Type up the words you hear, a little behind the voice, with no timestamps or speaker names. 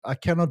I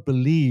cannot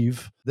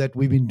believe that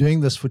we've been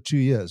doing this for 2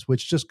 years,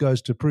 which just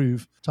goes to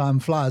prove time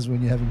flies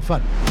when you're having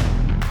fun.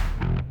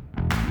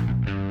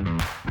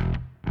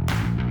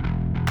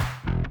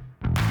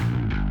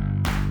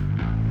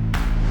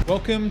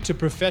 Welcome to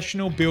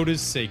Professional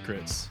Builders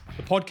Secrets,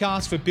 the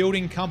podcast for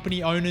building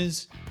company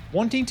owners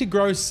wanting to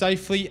grow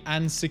safely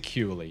and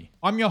securely.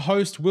 I'm your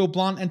host, Will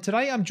Blunt, and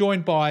today I'm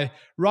joined by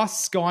Russ,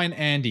 Sky, and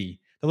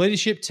Andy, the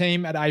leadership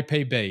team at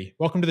APB.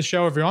 Welcome to the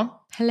show, everyone.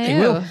 Hello. Hey,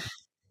 Will.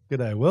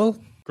 G'day,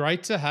 Will.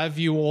 Great to have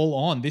you all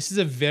on. This is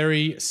a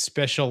very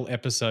special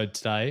episode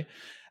today.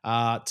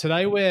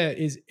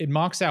 It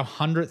marks our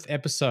 100th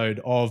episode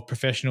of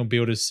Professional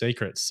Builders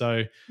Secrets.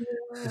 So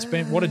It's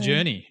been, what a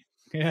journey.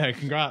 Yeah,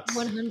 congrats.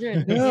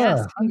 100. Yeah,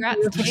 Yes,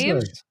 congrats,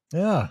 team.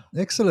 Yeah,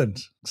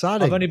 excellent.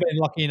 Exciting. I've only been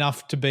lucky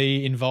enough to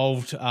be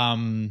involved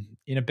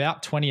in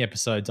about 20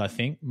 episodes, I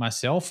think,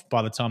 myself,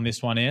 by the time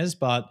this one airs.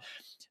 But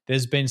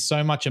there's been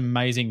so much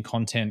amazing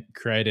content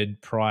created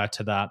prior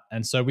to that.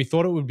 And so we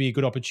thought it would be a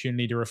good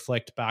opportunity to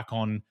reflect back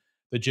on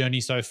the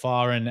journey so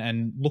far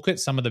and look at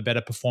some of the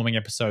better performing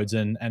episodes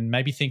and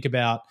maybe think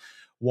about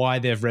why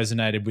they've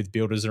resonated with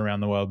builders around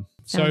the world.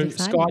 Sounds So,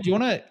 exciting. Scott, do you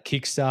want to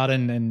kickstart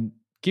and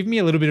give me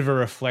a little bit of a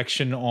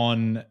reflection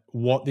on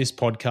what this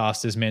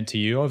podcast has meant to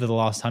you over the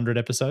last 100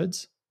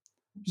 episodes?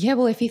 Yeah,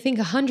 well, if you think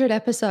 100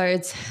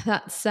 episodes,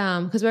 that's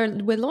because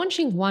we're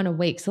launching one a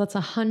week. So that's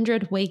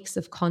 100 weeks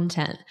of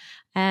content.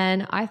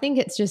 And I think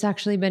it's just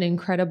actually been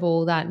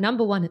incredible that,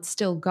 number one, it's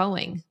still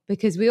going,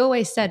 because we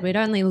always said we'd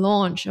only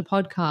launch a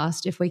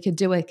podcast if we could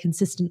do it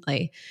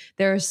consistently.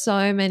 There are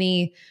so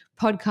many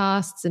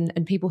podcasts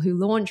and people who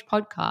launch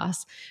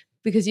podcasts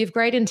because you have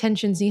great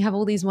intentions and you have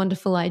all these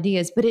wonderful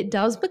ideas, but it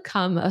does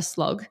become a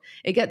slog.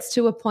 It gets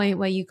to a point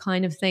where you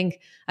kind of think,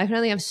 I can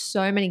only have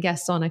so many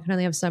guests on, I can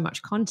only have so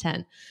much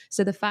content.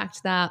 So the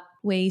fact that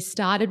we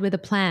started with a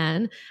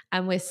plan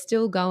and we're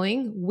still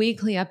going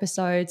weekly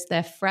episodes,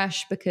 they're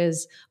fresh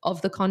because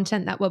of the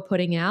content that we're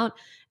putting out.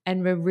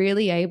 And we're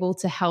really able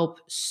to help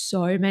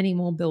so many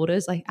more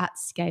builders like at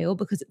scale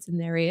because it's in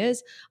their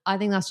ears. I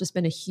think that's just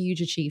been a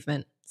huge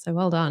achievement. So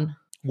well done.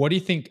 What do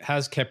you think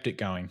has kept it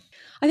going?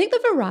 I think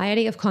the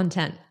variety of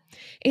content.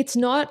 It's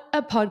not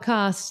a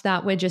podcast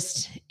that we're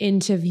just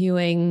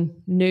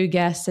interviewing new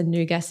guests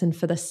and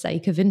for the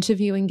sake of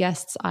interviewing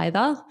guests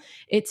either.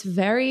 It's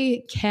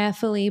very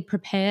carefully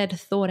prepared,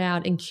 thought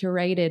out, and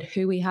curated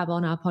who we have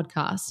on our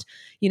podcast.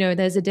 You know,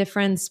 there's a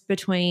difference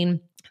between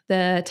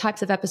the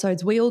types of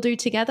episodes we all do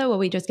together where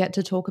we just get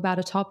to talk about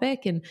a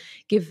topic and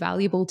give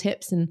valuable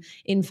tips and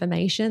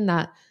information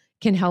that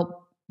can help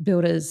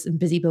builders and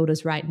busy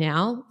builders right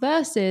now,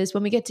 versus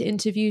when we get to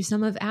interview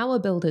some of our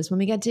builders, when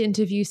we get to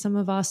interview some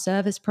of our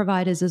service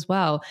providers as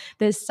well.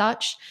 There's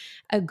such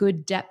a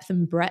good depth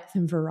and breadth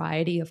and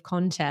variety of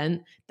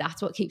content. That's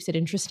what keeps it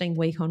interesting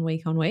week on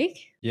week on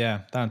week.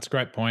 Yeah, that's a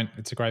great point.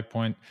 It's a great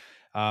point.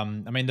 I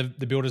mean,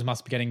 the builders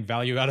must be getting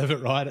value out of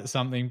it, right, at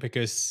something,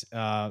 because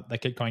they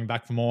keep coming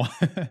back for more.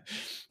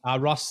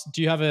 Russ,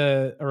 do you have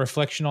a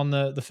reflection on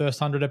the first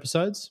 100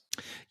 episodes?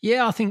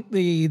 Yeah, I think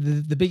the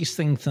biggest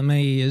thing for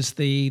me is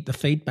the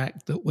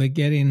feedback that we're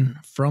getting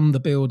from the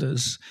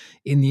builders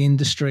in the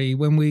industry.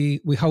 When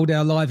we hold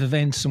our live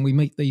events and we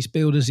meet these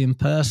builders in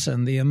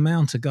person, the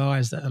amount of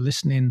guys that are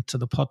listening to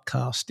the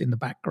podcast in the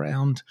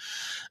background.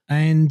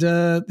 And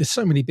there's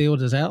so many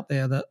builders out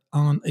there that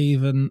aren't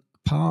even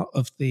part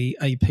of the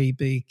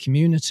APB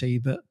community,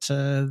 but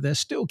they're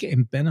still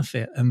getting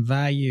benefit and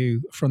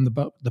value from the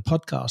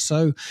podcast.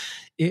 So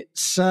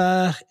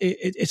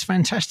it's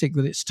fantastic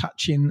that it's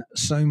touching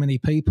so many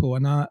people,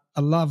 and I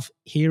love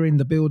hearing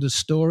the builders'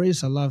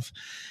 stories. I love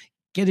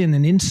getting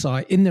an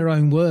insight in their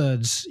own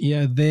words,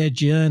 their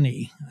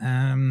journey,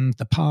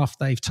 the path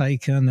they've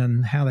taken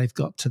and how they've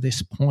got to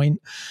this point.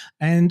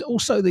 And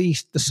also the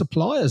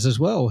suppliers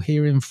as well,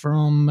 hearing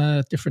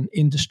from different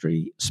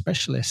industry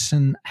specialists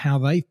and how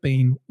they've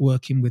been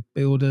working with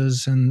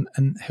builders and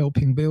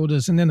helping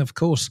builders. And then, of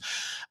course,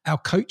 our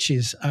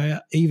coaches,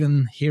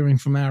 even hearing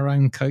from our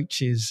own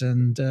coaches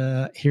and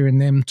hearing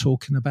them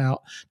talking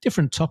about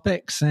different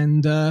topics.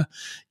 And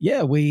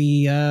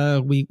we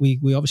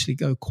obviously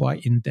go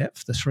quite in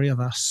depth, the three of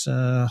us,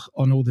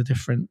 on all the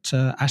different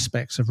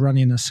aspects of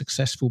running a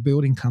successful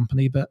building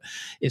company. But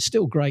it's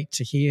still great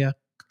to hear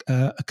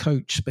a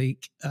coach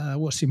speak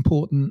what's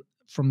important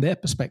from their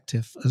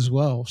perspective as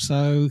well.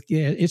 So,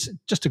 yeah, it's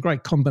just a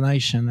great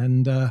combination.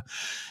 And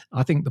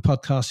I think the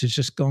podcast has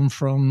just gone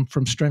from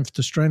strength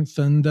to strength.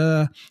 And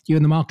you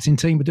and the marketing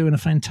team are doing a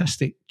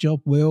fantastic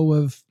job, Will,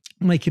 of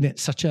making it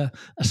such a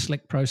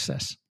slick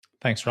process.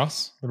 Thanks,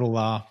 Ross. Little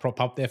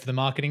prop up there for the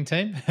marketing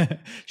team.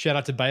 Shout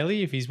out to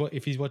Bailey if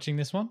he's watching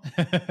this one.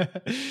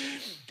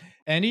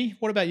 Andy,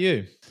 what about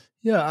you?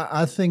 Yeah,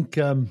 I think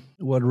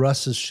what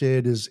Russ has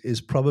shared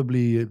is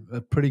probably a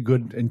pretty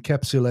good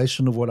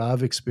encapsulation of what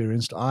I've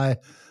experienced. I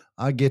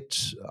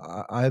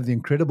I have the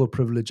incredible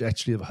privilege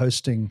actually of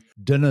hosting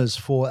dinners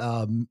for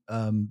our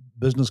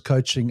business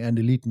coaching and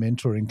elite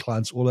mentoring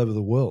clients all over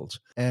the world.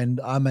 And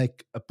I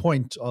make a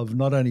point of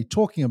not only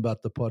talking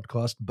about the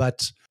podcast,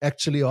 but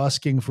actually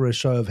asking for a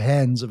show of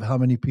hands of how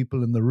many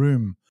people in the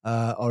room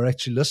are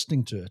actually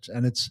listening to it.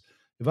 And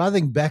if I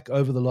think back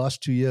over the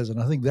last 2 years, and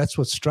I think that's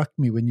what struck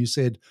me when you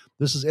said,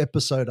 this is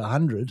episode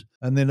 100.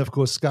 And then, of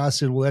course, Sky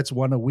said, well, that's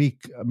one a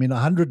week. I mean,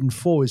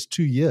 104 is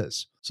 2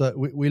 years. So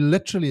we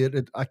literally,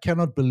 I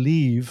cannot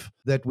believe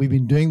that we've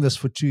been doing this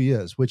for 2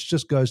 years, which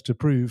just goes to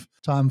prove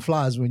time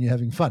flies when you're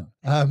having fun.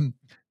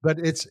 But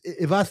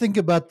if I think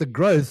about the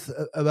growth,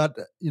 about,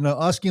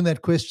 asking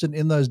that question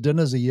in those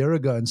dinners a year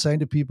ago and saying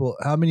to people,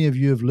 how many of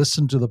you have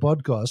listened to the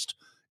podcast?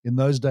 In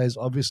those days,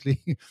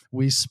 obviously,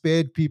 we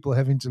spared people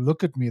having to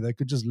look at me. They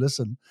could just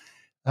listen.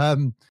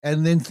 And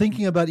then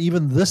thinking about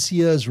even this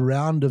year's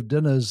round of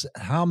dinners,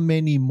 how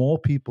many more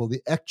people,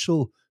 the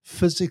actual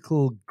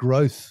physical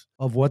growth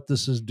of what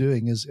this is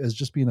doing has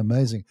just been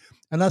amazing.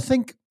 And I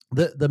think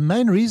the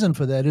main reason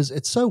for that is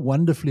it's so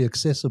wonderfully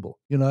accessible.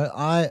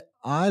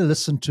 I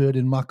listen to it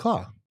in my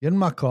car,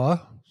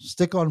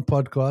 stick on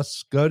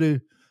podcasts, go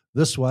to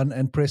this one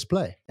and press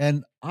play.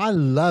 And I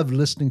love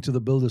listening to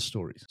the builder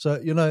stories. So,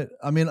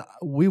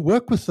 we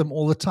work with them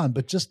all the time,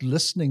 but just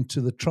listening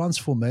to the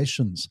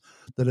transformations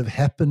that have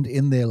happened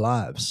in their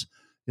lives,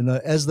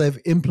 as they've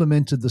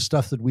implemented the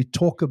stuff that we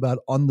talk about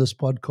on this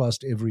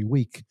podcast every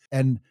week,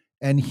 and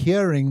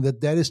hearing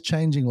that is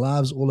changing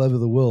lives all over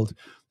the world.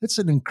 It's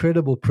an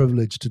incredible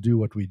privilege to do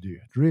what we do.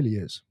 It really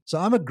is. So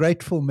I'm a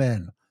grateful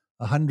man.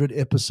 100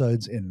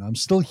 episodes in. I'm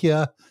still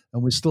here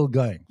and we're still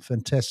going.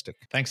 Fantastic.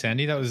 Thanks,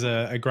 Andy. That was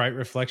a great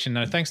reflection.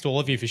 No, thanks to all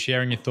of you for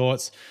sharing your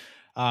thoughts.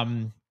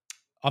 I've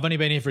only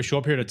been here for a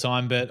short period of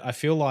time, but I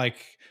feel like,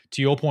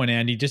 to your point,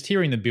 Andy, just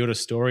hearing the builder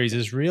stories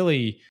has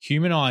really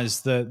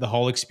humanized the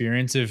whole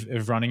experience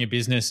of running a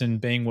business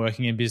and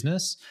working in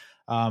business.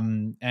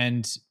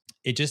 And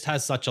it just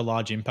has such a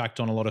large impact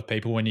on a lot of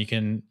people when you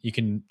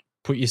can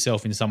put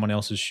yourself in someone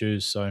else's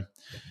shoes. So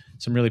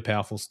some really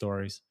powerful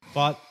stories.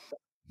 But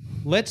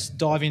let's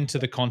dive into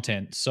the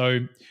content.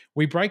 So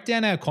we break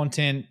down our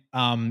content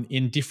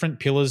in different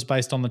pillars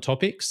based on the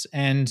topics,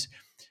 and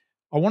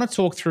I want to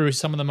talk through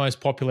some of the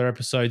most popular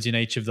episodes in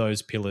each of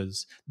those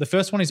pillars. The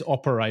first one is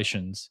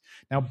operations.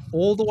 Now,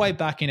 all the way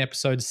back in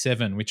episode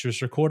 7, which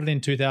was recorded in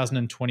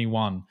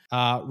 2021,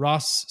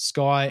 Russ,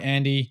 Sky,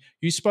 Andy,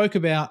 you spoke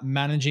about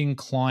managing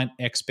client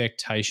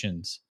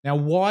expectations. Now,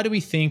 why do we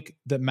think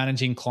that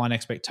managing client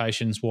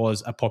expectations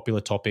was a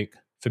popular topic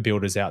for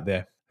builders out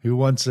there? Who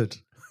wants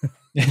it?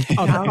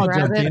 I'll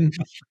jump in.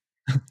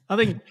 I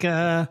think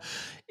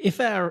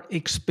if our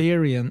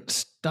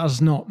experience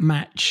does not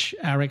match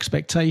our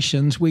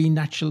expectations, we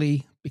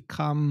naturally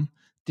become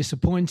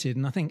disappointed.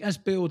 And I think as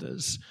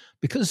builders,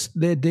 because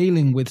they're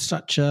dealing with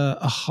such a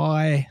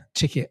high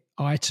ticket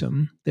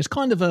item, there's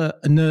kind of a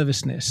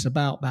nervousness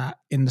about that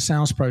in the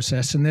sales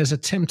process. And there's a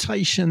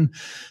temptation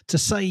to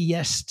say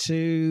yes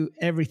to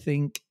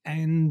everything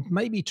and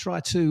maybe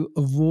try to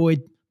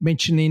avoid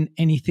mentioning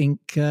anything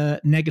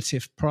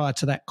negative prior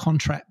to that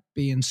contract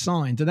being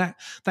signed. And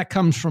that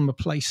comes from a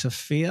place of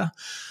fear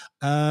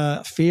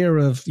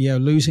of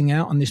losing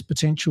out on this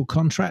potential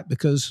contract,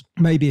 because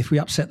maybe if we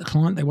upset the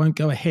client, they won't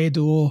go ahead,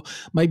 or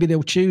maybe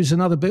they'll choose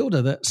another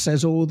builder that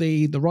says all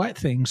the right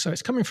things. So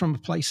it's coming from a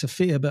place of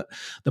fear. But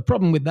the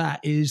problem with that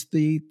is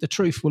the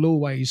truth will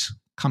always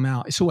come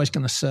out. It's always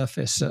going to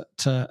surface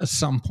at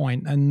some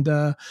point. And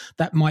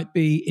that might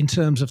be in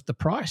terms of the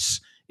price.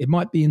 It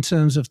might be in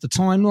terms of the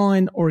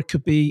timeline, or it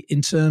could be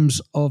in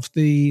terms of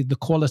the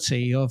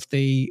quality of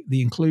the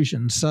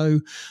inclusion.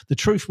 So the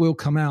truth will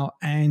come out.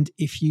 And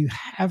if you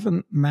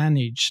haven't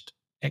managed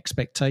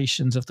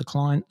expectations of the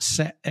client,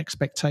 set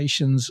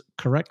expectations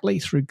correctly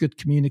through good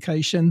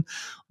communication,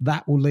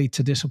 that will lead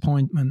to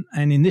disappointment.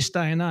 And in this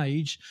day and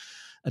age,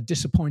 a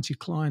disappointed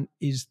client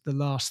is the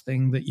last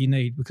thing that you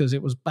need, because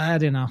it was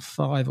bad enough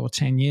 5 or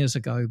 10 years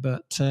ago.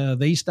 But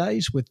these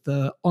days, with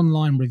the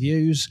online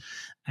reviews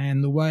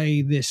and the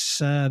way this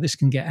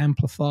can get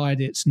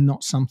amplified, it's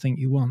not something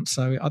you want.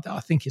 So I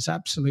think it's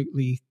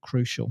absolutely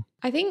crucial.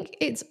 I think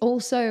it's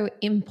also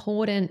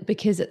important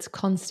because it's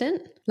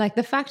constant. Like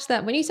the fact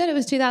that when you said it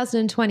was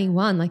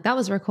 2021, like that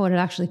was recorded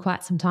actually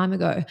quite some time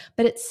ago,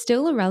 but it's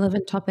still a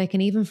relevant topic.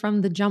 And even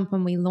from the jump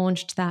when we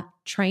launched that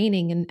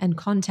training and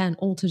content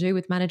all to do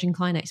with managing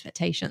client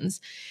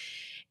expectations,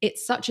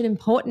 it's such an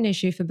important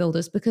issue for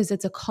builders because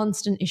it's a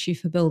constant issue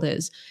for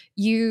builders.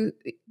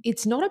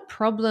 It's not a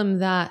problem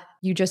that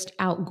you just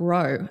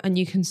outgrow and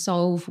you can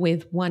solve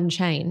with one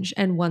change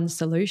and one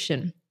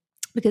solution.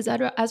 Because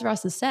as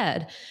Russ has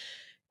said,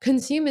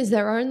 consumers,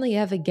 they're only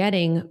ever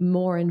getting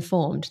more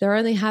informed. They're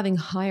only having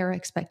higher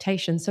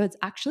expectations. So it's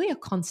actually a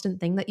constant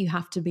thing that you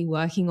have to be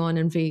working on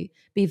and be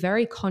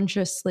very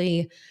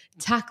consciously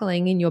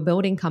tackling in your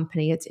building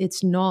company.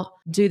 It's not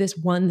do this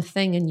one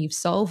thing and you've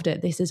solved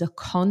it. This is a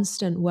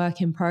constant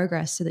work in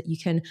progress so that you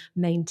can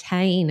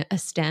maintain a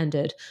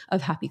standard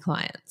of happy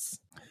clients.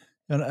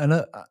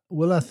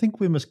 Well, I think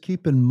we must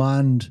keep in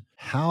mind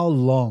how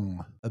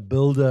long a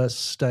builder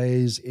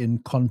stays in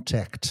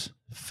contact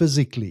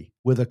physically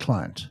with a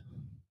client.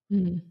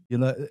 Mm. You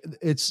know,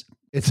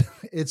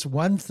 it's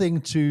one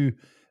thing to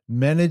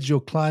manage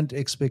your client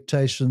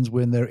expectations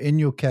when they're in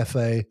your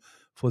cafe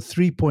for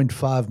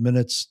 3.5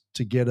 minutes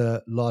to get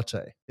a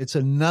latte. It's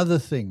another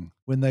thing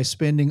when they're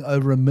spending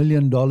over $1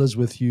 million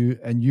with you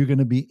and you're going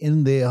to be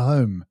in their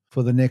home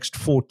for the next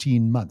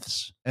 14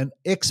 months. And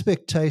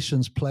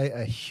expectations play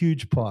a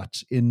huge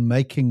part in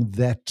making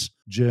that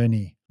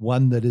journey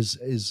one that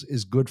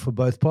is good for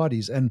both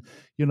parties. And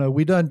you know,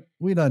 we don't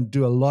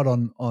do a lot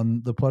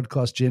on the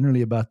podcast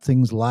generally about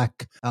things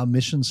like our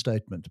mission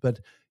statement, but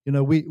you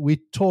know, we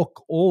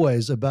talk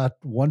always about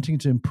wanting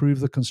to improve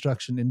the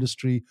construction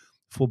industry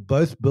for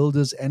both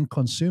builders and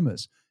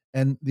consumers.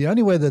 And the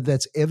only way that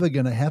that's ever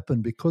going to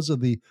happen, because of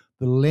the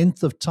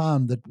length of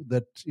time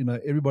that you know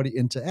everybody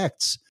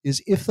interacts,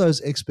 is if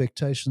those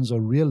expectations are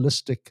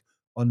realistic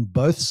on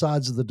both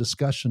sides of the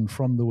discussion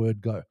from the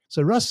word go.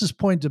 So Russ's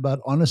point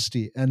about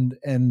honesty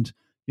and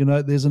you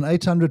know, there's an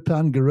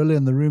 800-pound gorilla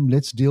in the room.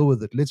 Let's deal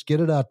with it. Let's get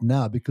it out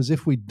now, because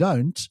if we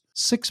don't,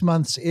 6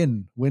 months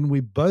in, when we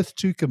both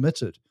too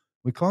committed,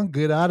 we can't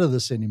get out of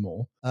this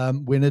anymore.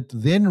 When it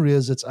then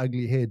rears its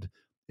ugly head,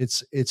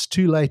 it's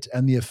too late,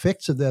 and the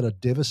effects of that are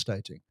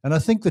devastating. And I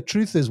think the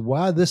truth is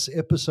why this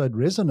episode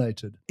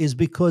resonated is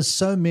because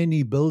so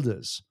many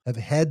builders have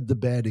had the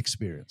bad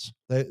experience.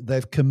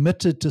 They've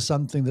committed to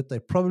something that they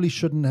probably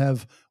shouldn't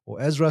have,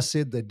 or as Russ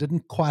said, they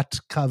didn't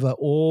quite cover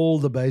all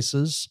the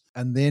bases,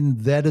 and then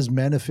that is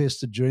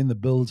manifested during the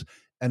build,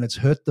 and it's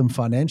hurt them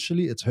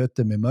financially, it's hurt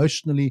them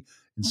emotionally.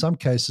 In some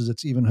cases,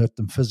 it's even hurt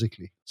them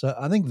physically. So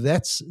I think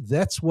that's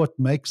what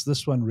makes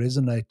this one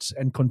resonate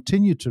and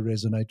continue to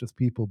resonate with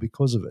people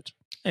because of it.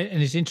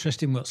 And it's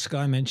interesting what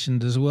Sky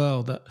mentioned as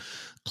well, that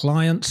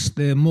clients,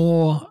 they're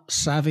more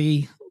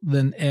savvy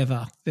than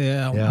ever.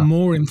 They're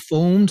more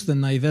informed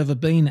than they've ever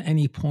been at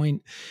any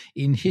point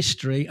in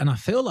history. And I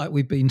feel like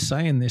we've been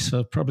saying this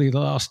for probably the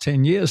last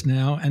 10 years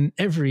now. And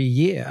every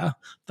year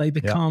they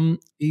become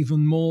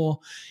even more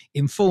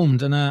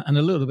informed, and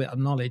a little bit of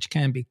knowledge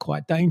can be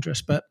quite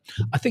dangerous. But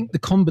I think the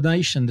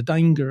combination, the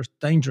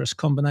dangerous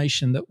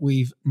combination that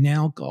we've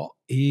now got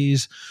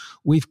is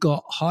we've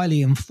got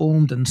highly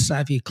informed and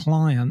savvy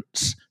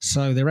clients,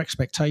 so their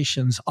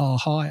expectations are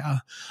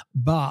higher,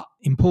 but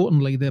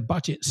importantly, their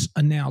budgets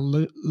are now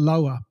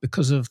lower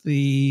because of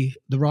the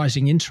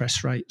rising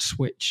interest rates,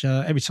 which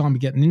every time we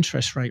get an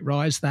interest rate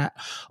rise, that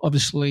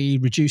obviously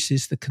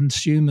reduces the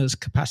consumer's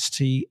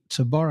capacity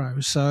to borrow.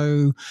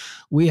 So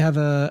we have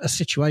a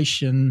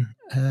situation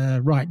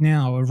right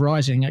now of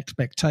rising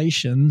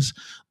expectations,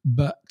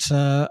 but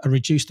a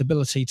reduced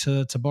ability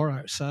to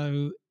borrow.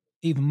 So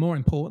even more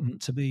important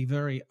to be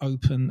very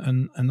open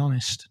and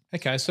honest.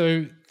 Okay,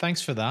 so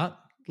thanks for that.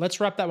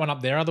 Let's wrap that one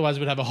up there. Otherwise,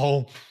 we'd have a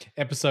whole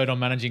episode on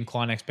managing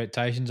client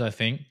expectations, I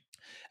think.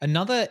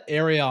 Another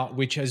area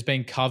which has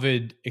been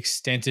covered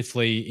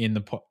extensively in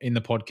the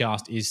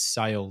podcast is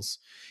sales.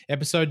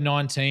 Episode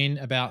 19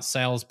 about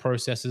sales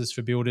processes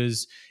for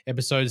builders,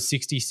 episode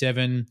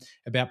 67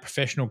 about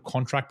professional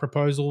contract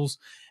proposals,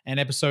 and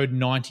episode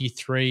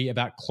 93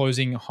 about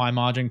closing high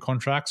margin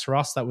contracts. For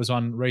us, that was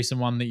one recent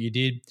one that you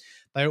did.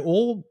 They're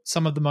all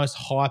some of the most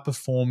high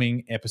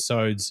performing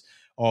episodes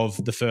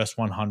of the first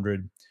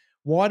 100.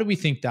 Why do we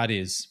think that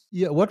is?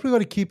 Yeah, what we've got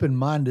to keep in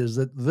mind is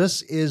that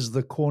this is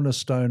the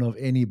cornerstone of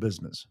any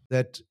business.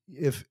 That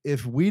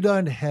if we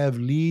don't have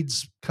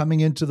leads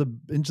coming into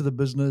the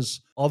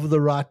business of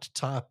the right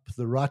type,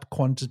 the right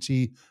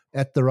quantity,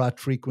 at the right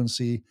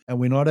frequency, and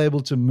we're not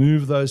able to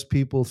move those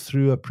people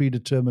through a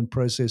predetermined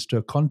process to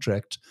a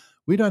contract,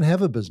 we don't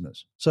have a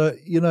business. So,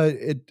 you know,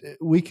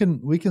 we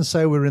can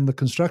say we're in the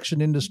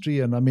construction industry,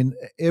 and I mean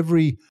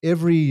every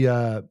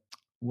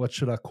what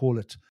should I call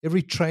it?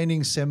 Every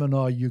training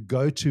seminar you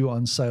go to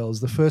on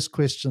sales, the first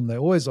question they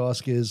always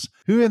ask is,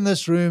 who in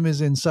this room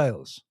is in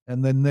sales?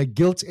 And then they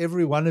guilt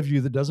every one of you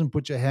that doesn't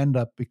put your hand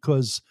up,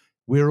 because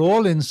we're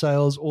all in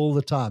sales all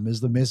the time is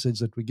the message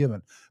that we're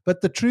given.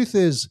 But the truth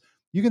is,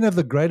 you can have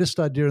the greatest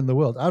idea in the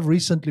world. I've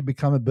recently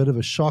become a bit of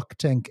a Shark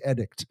Tank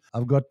addict.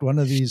 I've got one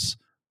of these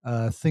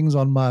things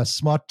on my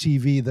smart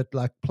TV that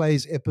like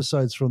plays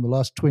episodes from the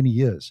last 20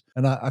 years.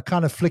 And I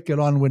kind of flick it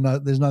on when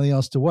there's nothing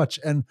else to watch.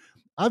 And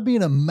I've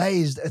been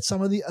amazed at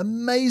some of the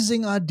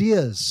amazing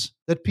ideas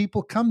that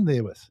people come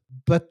there with.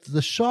 But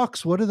the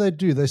sharks, what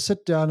do? They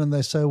sit down and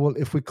they say, well,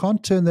 if we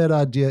can't turn that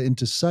idea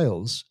into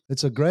sales,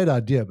 it's a great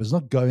idea, but it's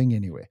not going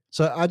anywhere.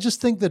 So I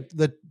just think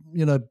that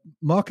you know,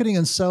 marketing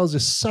and sales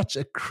is such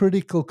a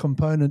critical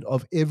component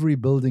of every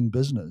building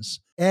business.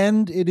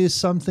 And it is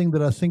something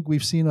that I think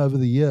we've seen over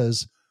the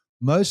years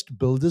most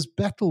builders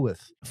battle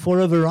with for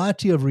a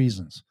variety of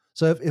reasons.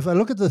 So if I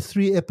look at the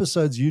 3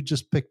 episodes you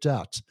just picked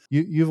out,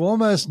 you've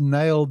almost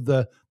nailed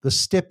the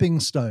stepping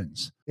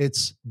stones.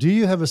 It's, do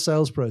you have a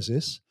sales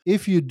process?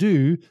 If you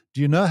do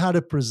you know how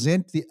to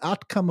present the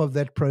outcome of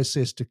that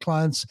process to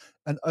clients?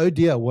 And oh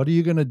dear, what are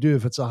you going to do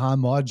if it's a high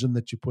margin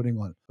that you're putting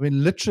on? I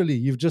mean, literally,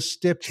 you've just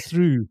stepped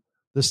through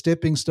the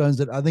stepping stones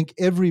that I think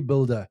every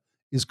builder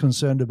is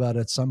concerned about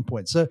at some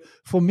point. So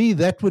for me,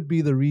 that would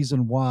be the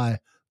reason why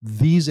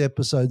these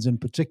episodes in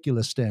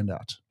particular stand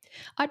out.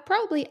 I'd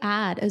probably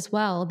add as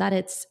well that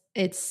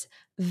it's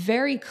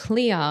very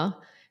clear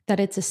that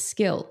it's a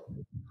skill.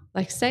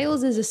 Like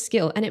sales is a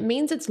skill and it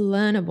means it's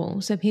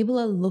learnable. So people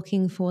are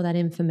looking for that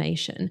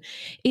information.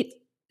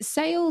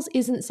 Sales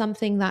isn't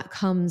something that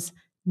comes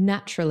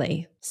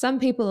naturally. Some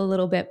people are a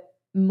little bit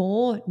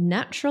more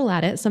natural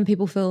at it. Some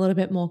people feel a little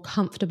bit more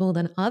comfortable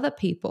than other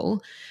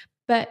people.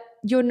 But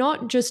you're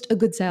not just a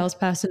good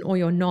salesperson or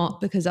you're not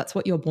because that's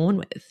what you're born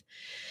with.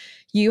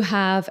 You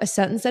have a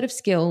certain set of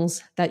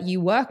skills that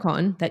you work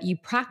on, that you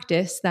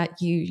practice,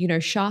 that you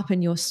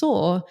sharpen your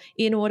saw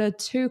in order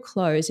to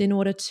close, in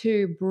order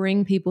to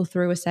bring people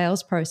through a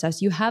sales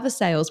process. You have a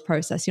sales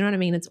process. You know what I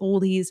mean? It's all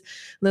these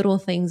little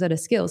things that are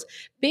skills.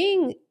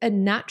 Being a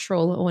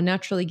natural or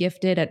naturally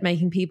gifted at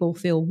making people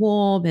feel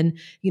warm and,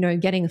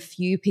 getting a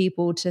few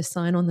people to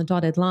sign on the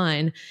dotted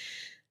line,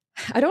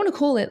 I don't want to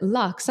call it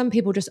luck. Some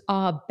people just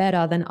are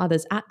better than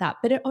others at that,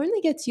 but it only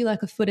gets you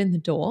like a foot in the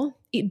door.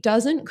 It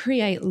doesn't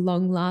create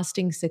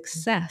long-lasting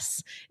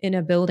success in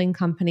a building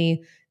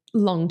company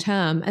long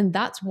term. And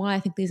that's why I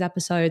think these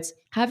episodes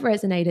have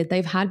resonated.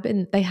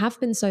 They have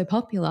been so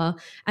popular.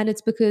 And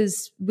it's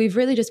because we've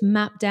really just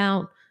mapped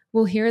out,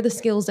 well, here are the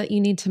skills that you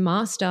need to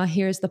master.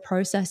 Here's the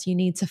process you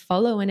need to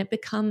follow. And it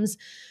becomes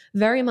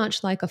very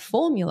much like a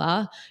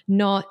formula,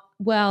 not,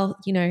 well,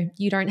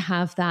 you don't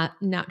have that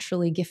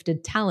naturally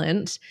gifted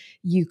talent,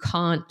 you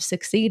can't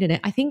succeed in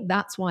it. I think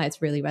that's why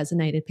it's really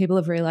resonated. People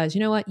have realized,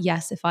 you know what?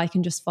 Yes, if I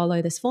can just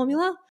follow this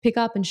formula, pick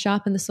up and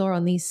sharpen the saw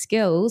on these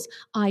skills,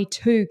 I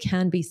too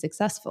can be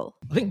successful.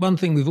 I think one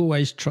thing we've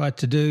always tried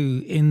to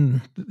do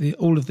in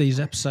all of these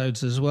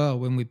episodes as well,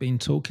 when we've been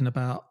talking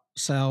about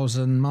sales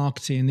and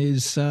marketing,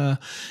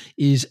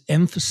 is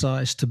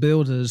emphasize to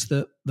builders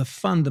that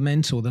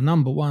the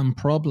number one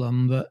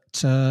problem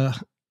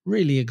that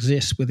really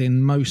exists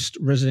within most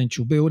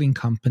residential building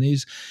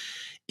companies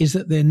is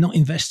that they're not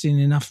investing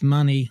enough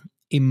money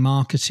in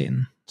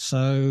marketing.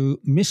 So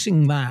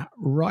missing that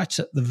right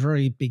at the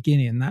very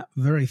beginning, that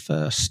very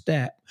first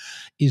step,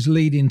 is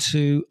leading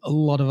to a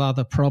lot of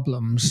other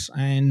problems.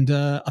 And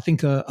I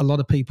think a lot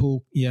of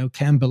people,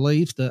 can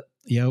believe that,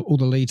 all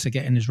the leads they're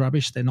getting is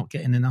rubbish. They're not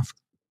getting enough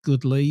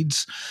good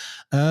leads.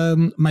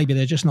 Maybe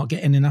they're just not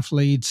getting enough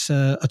leads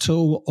at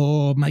all,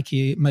 or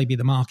maybe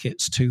the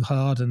market's too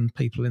hard and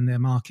people in their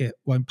market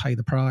won't pay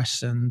the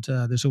price, and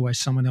there's always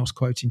someone else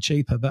quoting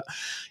cheaper. But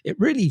it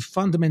really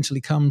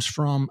fundamentally comes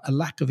from a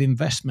lack of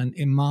investment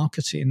in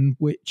marketing,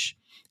 which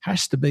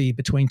has to be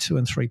between 2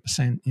 and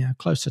 3%,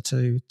 closer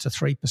to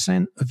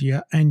 3% of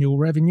your annual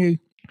revenue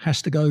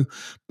has to go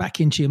back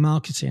into your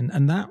marketing,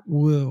 and that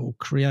will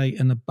create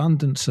an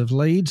abundance of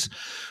leads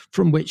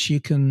from which you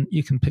can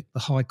pick the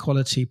high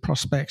quality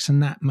prospects,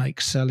 and that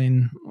makes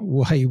selling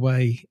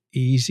way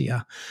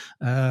easier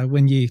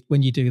when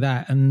you do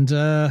that. And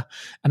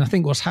I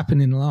think what's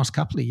happened in the last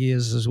couple of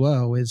years as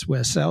well is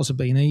where sales have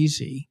been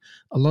easy,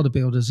 a lot of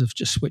builders have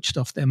just switched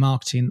off their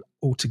marketing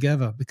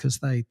altogether because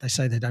they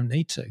say they don't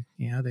need to.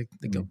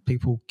 They got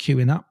people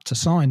queuing up to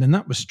sign, and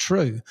that was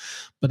true.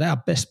 But our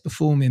best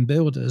performing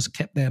builders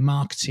kept their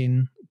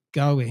marketing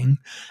going,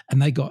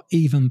 and they got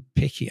even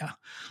pickier.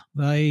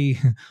 They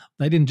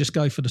didn't just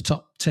go for the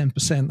top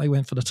 10%; they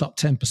went for the top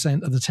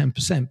 10% of the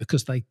 10%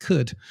 because they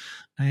could,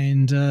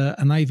 and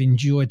they've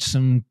enjoyed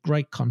some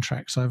great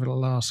contracts over the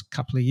last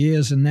couple of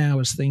years. And now,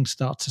 as things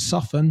start to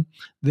soften,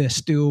 they're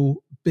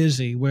still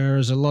busy.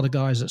 Whereas a lot of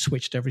guys that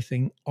switched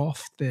everything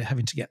off, they're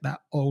having to get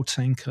that old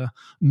tanker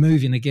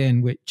moving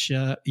again, which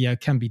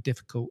can be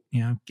difficult.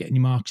 Getting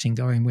your marketing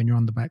going when you're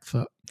on the back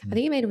foot. I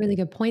think you made a really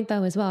good point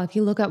though as well. If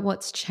you look at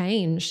what's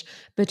changed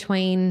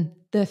between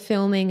the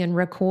filming and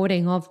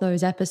recording of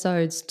those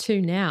episodes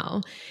to now,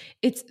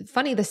 it's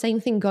funny, the same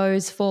thing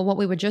goes for what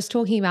we were just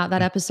talking about,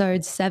 that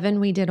episode 7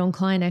 we did on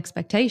client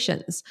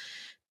expectations.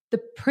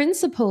 The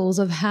principles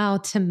of how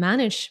to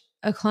manage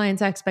a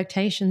client's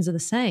expectations are the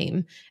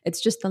same. It's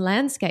just the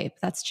landscape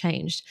that's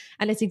changed.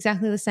 And it's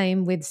exactly the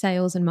same with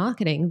sales and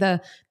marketing.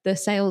 The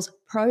sales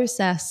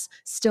process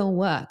still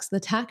works. The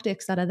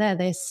tactics that are there,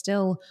 they're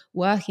still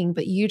working,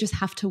 but you just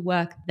have to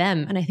work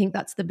them. And I think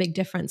that's the big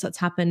difference that's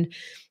happened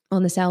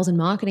on the sales and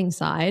marketing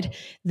side.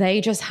 They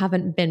just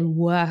haven't been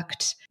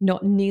worked,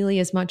 not nearly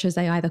as much as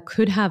they either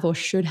could have or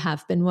should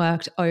have been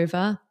worked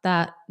over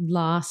that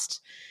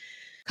last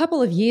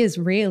couple of years,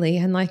 really.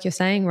 And like you're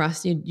saying,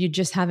 Russ, you're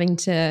just having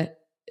to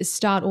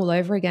start all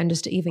over again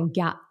just to even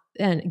get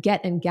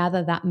and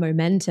gather that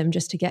momentum,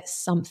 just to get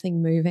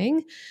something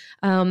moving.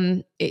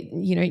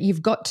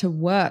 You've got to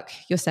work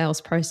your sales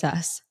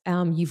process.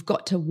 You've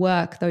got to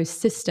work those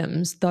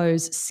systems,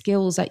 those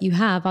skills that you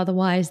have.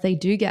 Otherwise, they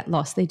do get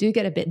lost. They do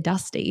get a bit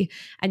dusty,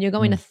 and you're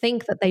going to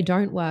think that they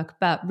don't work,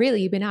 but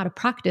really you've been out of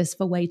practice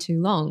for way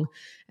too long.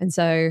 And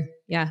so,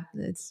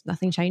 it's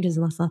nothing changes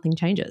unless nothing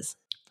changes.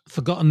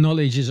 forgotten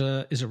knowledge is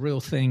a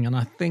real thing, and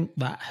I think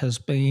that has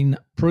been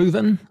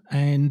proven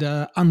and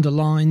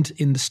underlined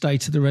in the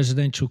State of the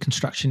Residential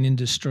Construction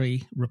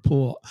Industry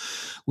report,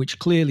 which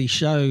clearly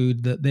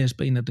showed that there's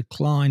been a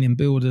decline in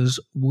builders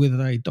with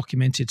a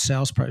documented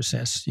sales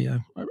process.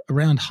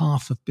 Around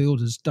half of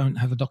builders don't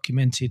have a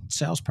documented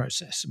sales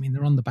process. I mean,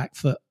 they're on the back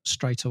foot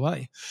straight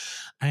away.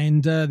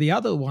 And the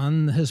other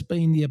one has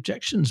been the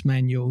objections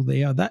manual.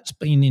 That's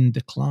been in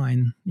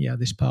decline,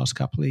 this past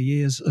couple of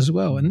years as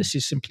well. And this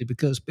is simply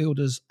because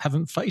builders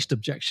haven't faced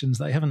objections.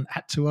 They haven't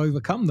had to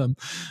overcome them.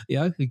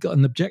 We've got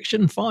an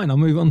objection, fine, I'll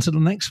move on to the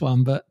next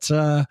one. But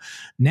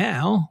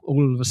now,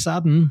 all of a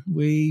sudden,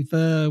 we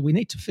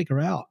need to figure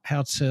out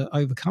how to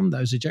overcome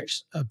those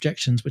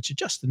objections, which are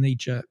just a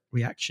knee-jerk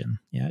reaction.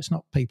 It's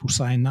not people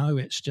saying no.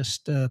 It's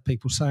just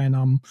people saying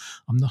I'm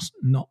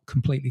not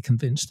completely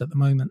convinced at the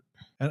moment.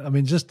 And I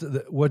mean, just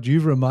what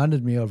you've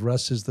reminded me of,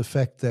 Russ, is the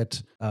fact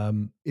that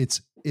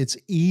it's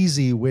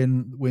easy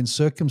when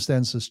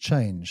circumstances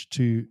change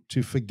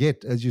to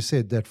forget, as you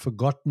said, that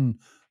forgotten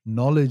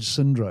knowledge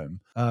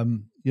syndrome.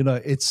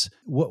 It's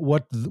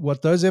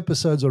what those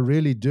episodes are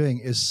really doing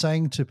is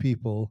saying to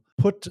people,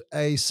 put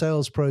a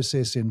sales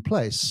process in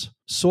place.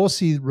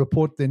 Saucy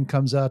report then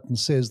comes out and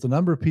says the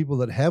number of people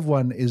that have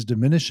one is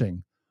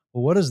diminishing.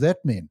 Well, what does that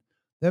mean?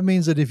 That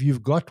means that if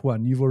you've got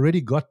one, you've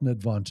already got an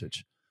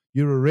advantage.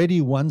 You're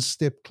already one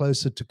step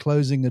closer to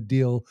closing a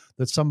deal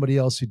that somebody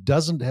else who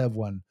doesn't have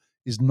one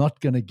is not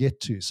going to get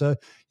to. So,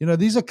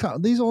 these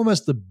are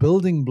almost the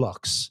building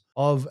blocks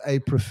of a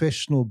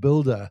professional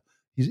builder.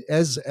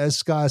 As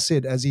Sky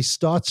said, as he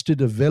starts to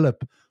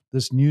develop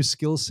this new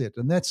skill set.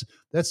 And that's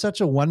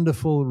such a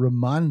wonderful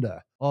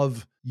reminder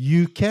of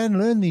you can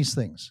learn these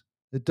things.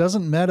 It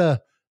doesn't matter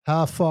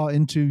how far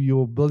into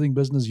your building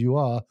business you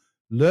are,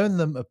 learn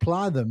them,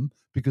 apply them,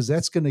 because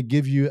that's going to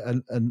give you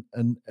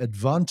an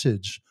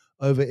advantage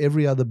over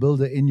every other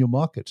builder in your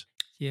market.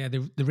 Yeah,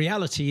 the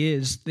reality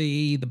is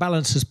the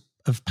balance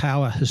of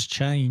power has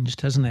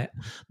changed, hasn't it?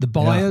 The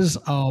buyers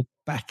are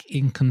back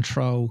in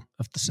control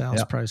of the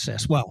sales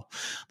process. Well,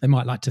 they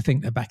might like to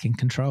think they're back in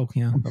control.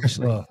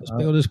 Obviously, as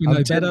builders we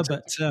know better.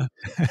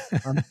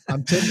 But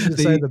I'm tempted to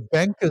say the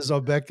bankers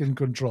are back in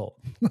control.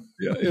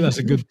 Yeah, that's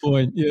a good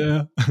point.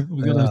 Yeah,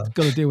 we've got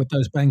to deal with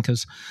those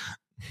bankers.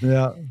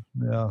 Yeah.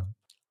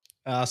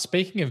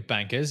 Speaking of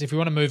bankers, if we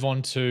want to move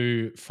on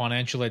to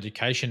financial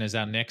education as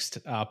our next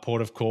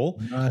port of call.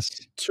 Nice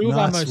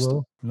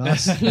segue.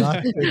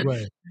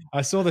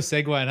 I saw the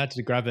segue and had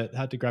to grab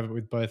it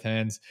with both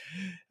hands.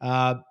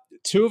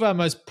 Two of our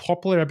most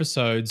popular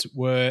episodes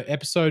were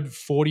episode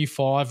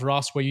 45,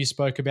 Russ, where you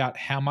spoke about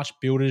how much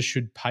builders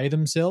should pay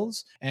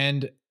themselves,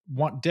 and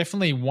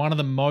definitely one of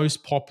the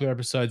most popular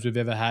episodes we've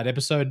ever had.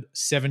 Episode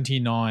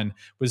 79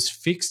 was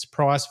fixed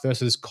price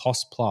versus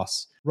cost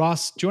plus.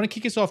 Russ, do you want to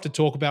kick us off to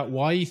talk about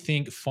why you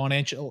think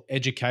financial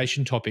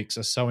education topics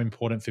are so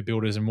important for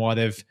builders and why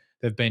they've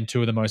been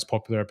two of the most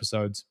popular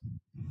episodes?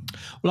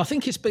 Well, I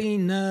think it's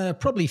been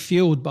probably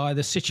fueled by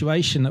the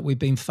situation that we've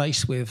been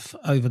faced with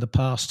over the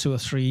past 2 or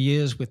 3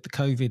 years with the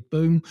COVID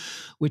boom,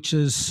 which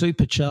has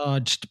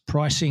supercharged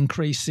price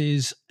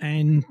increases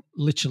and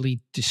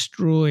literally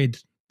destroyed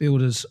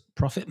builders'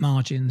 profit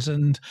margins.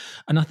 And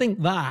I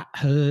think that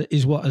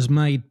is what has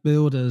made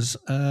builders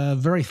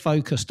very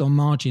focused on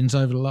margins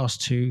over the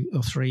last 2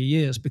 or 3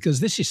 years, because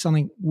this is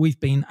something we've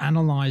been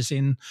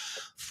analysing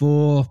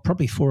for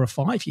probably 4 or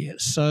 5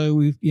 years. So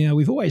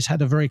we've always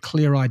had a very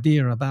clear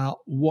idea about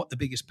what the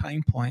biggest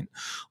pain point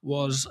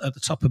was at the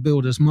top of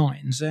builders'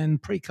 minds.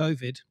 And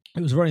pre-COVID,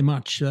 it was very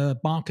much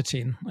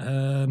marketing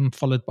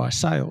followed by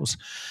sales.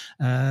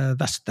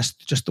 That's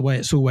just the way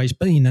it's always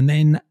been. And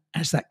then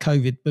as that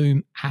COVID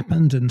boom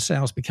happened and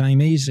sales became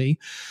easy,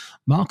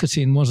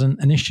 marketing wasn't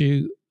an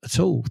issue at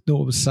all,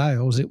 nor was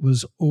sales. It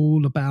was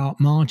all about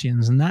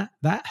margins. And that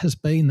has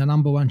been the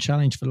number one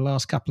challenge for the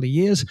last couple of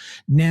years.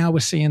 Now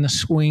we're seeing a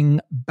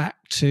swing back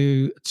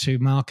to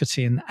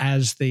marketing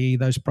as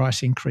those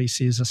price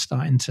increases are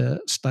starting to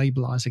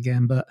stabilize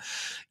again. But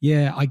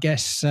yeah, I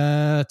guess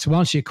to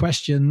answer your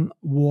question,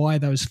 why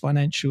those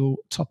financial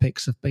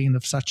topics have been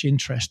of such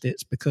interest,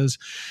 it's because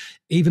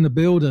even a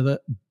builder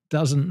that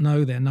doesn't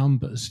know their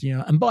numbers,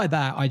 and by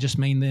that I just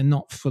mean they're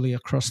not fully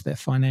across their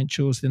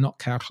financials. They're not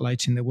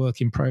calculating their work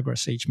in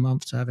progress each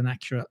month to have an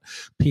accurate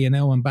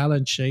P&L and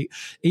balance sheet.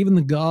 Even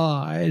the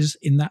guys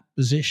in that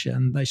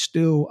position, they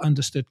still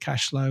understood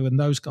cash flow, and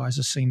those guys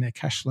have seen their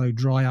cash flow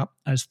dry up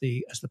as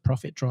the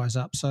profit dries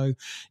up. So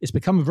it's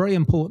become a very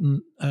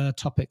important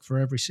topic for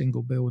every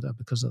single builder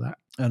because of that.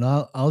 And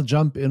I'll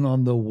jump in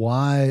on the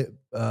why,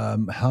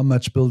 how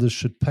much builders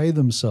should pay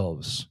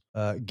themselves.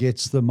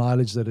 Gets the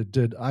mileage that it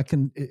did.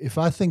 If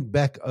I think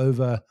back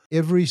over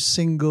every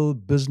single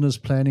business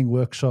planning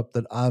workshop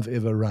that I've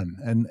ever run,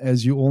 and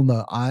as you all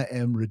know, I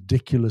am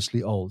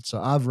ridiculously old, so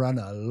I've run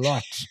a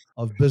lot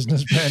of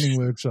business planning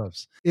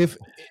workshops. If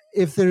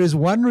there is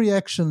one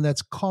reaction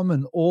that's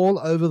common all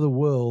over the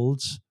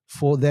world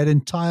for that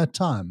entire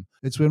time.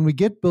 It's when we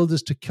get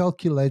builders to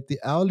calculate the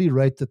hourly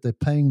rate that they're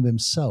paying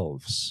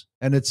themselves.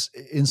 And it's,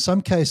 in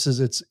some cases,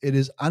 it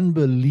is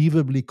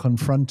unbelievably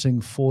confronting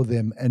for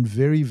them and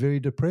very, very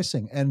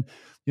depressing. And,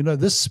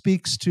 this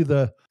speaks to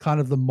the kind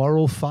of the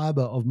moral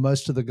fiber of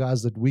most of the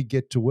guys that we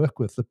get to work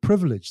with, the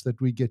privilege that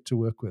we get to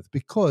work with.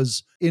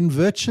 Because in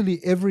virtually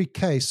every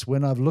case,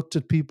 when I've looked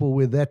at people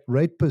where that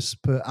rate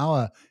per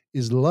hour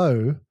is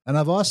low, and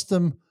I've asked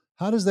them,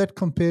 how does that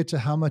compare to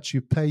how much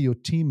you pay your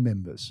team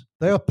members?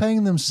 They are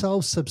paying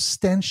themselves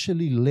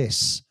substantially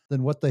less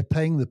than what they're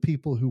paying the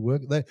people who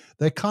work.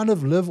 They kind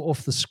of live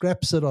off the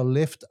scraps that are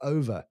left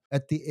over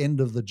at the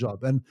end of the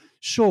job. And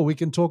sure, we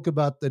can talk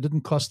about they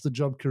didn't cost the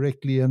job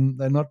correctly and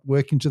they're not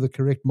working to the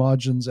correct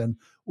margins and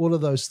all of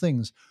those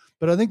things.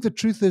 But I think the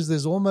truth is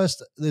there's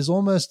almost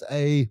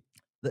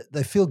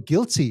they feel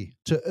guilty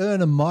to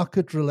earn a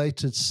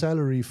market-related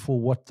salary for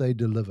what they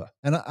deliver.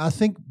 And I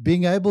think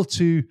being able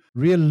to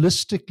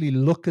realistically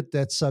look at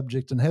that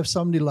subject and have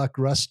somebody like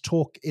Russ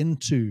talk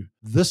into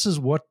this is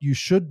what you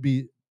should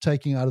be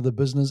taking out of the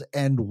business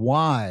and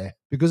why.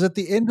 Because at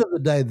the end of the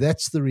day,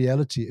 that's the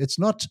reality. It's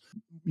not,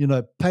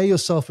 pay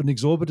yourself an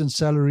exorbitant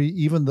salary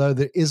even though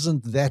there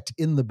isn't that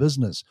in the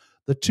business.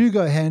 The two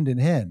go hand in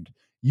hand.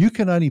 You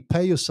can only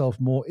pay yourself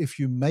more if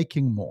you're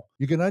making more.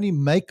 You can only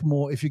make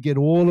more if you get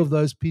all of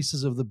those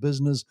pieces of the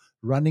business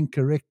running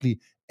correctly.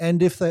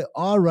 And if they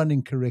are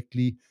running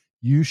correctly,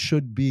 you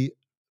should be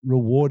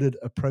rewarded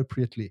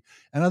appropriately.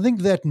 And I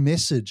think that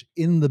message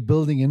in the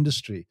building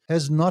industry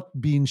has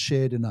not been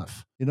shared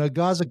enough.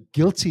 Guys are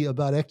guilty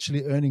about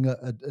actually earning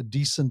a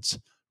decent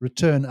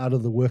return out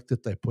of the work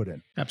that they put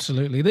in.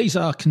 Absolutely. These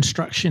are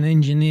construction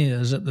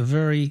engineers at the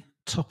very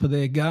top of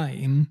their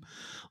game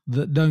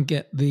that don't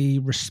get the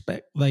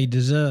respect they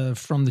deserve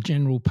from the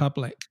general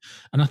public.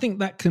 And I think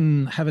that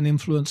can have an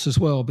influence as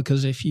well,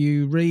 because if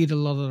you read a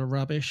lot of the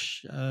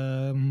rubbish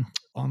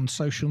on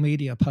social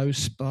media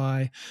posts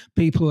by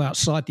people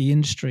outside the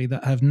industry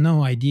that have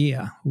no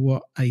idea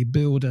what a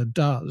builder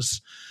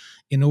does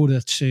in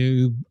order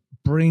to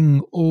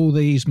bring all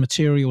these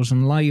materials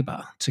and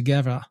labor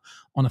together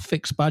on a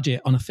fixed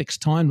budget, on a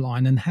fixed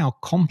timeline, and how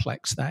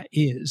complex that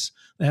is,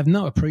 they have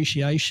no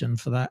appreciation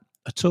for that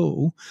at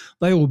all.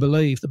 They all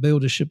believe the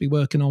builders should be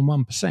working on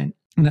 1%,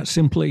 and that's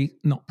simply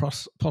not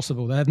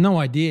possible. They have no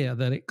idea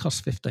that it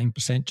costs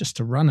 15% just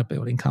to run a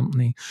building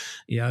company,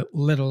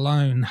 let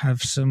alone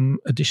have some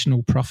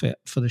additional profit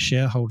for the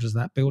shareholders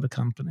of that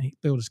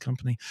builders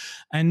company.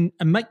 And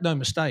make no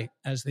mistake,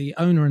 as the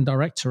owner and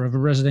director of a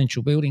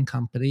residential building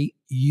company,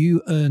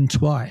 you earn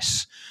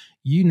twice.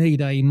 You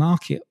need a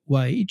market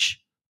wage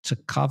to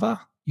cover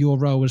your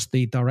role as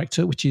the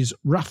director, which is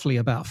roughly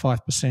about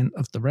 5%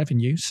 of the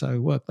revenue.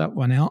 So work that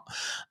one out.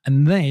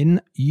 And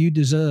then you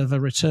deserve a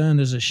return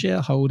as a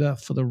shareholder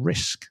for the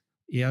risk,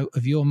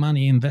 of your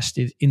money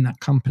invested in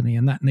that company.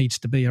 And that needs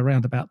to be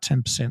around about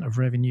 10% of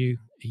revenue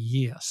a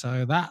year.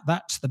 So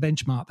that's the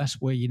benchmark. That's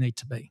where you need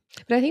to be.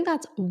 But I think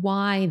that's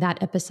why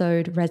that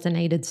episode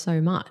resonated so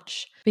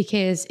much,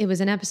 because it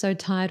was an episode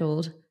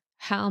titled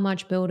How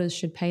Much Builders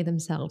Should Pay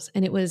Themselves.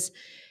 And it was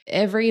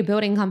every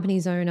building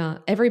company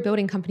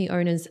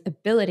owner's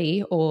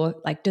ability or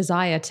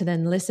desire to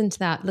then listen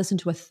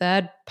to a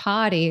third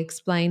party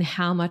explain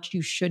how much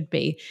you should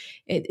be.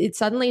 It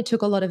suddenly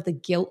took a lot of the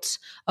guilt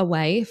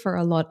away for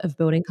a lot of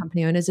building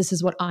company owners. This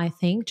is what I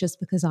think, just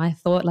because I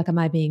thought, am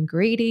I being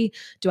greedy?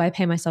 Do I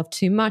pay myself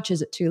too much?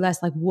 Is it too less?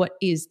 What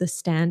is the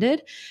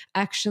standard?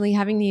 Actually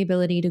having the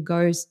ability to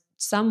go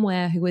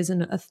somewhere who is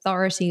an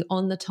authority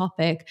on the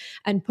topic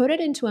and put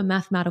it into a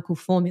mathematical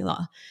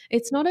formula.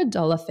 It's not a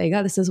dollar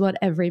figure. This is what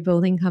every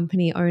building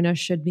company owner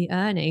should be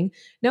earning.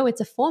 No,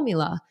 it's a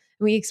formula.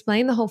 We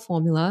explain the whole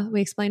formula. We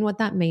explain what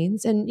that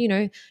means. And,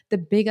 the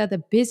bigger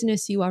the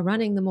business you are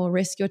running, the more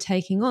risk you're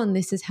taking on.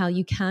 This is how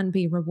you can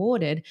be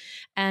rewarded.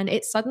 And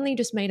it suddenly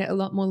just made it a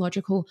lot more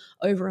logical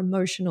over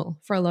emotional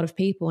for a lot of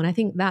people. And I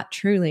think that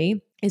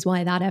truly is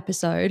why that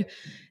episode,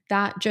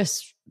 that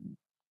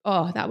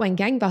went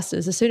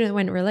gangbusters. As soon as it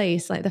went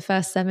released, the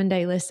first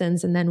 7-day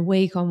listens and then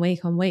week on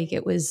week on week,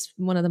 it was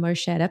one of the most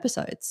shared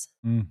episodes.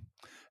 And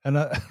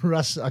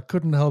Russ, I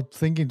couldn't help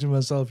thinking to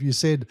myself, you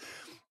said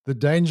the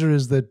danger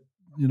is that,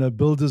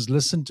 builders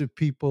listen to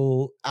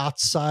people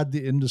outside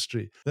the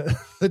industry.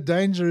 The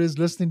danger is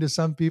listening to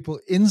some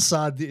people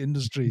inside the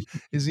industry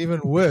is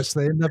even worse.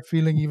 They end up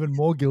feeling even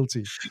more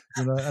guilty,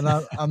 and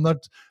I'm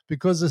not,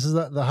 because this is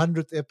the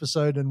 100th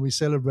episode and we're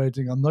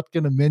celebrating, I'm not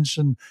going to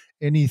mention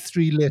any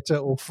 3-letter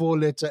or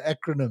 4-letter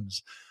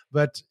acronyms,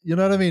 but you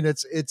know what I mean?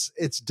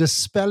 It's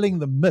dispelling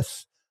the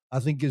myth, I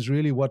think, is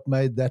really what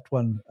made that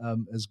one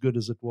as good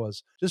as it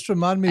was. Just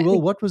remind me, Will,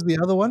 what was the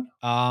other one?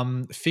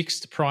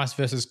 Fixed price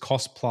versus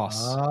cost plus,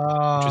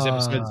 which was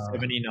episode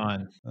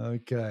 79.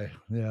 Okay,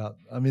 yeah.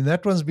 I mean,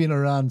 that one's been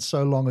around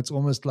so long, it's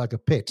almost like a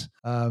pet.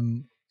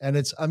 And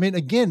it's,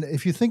 again,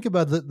 if you think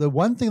about the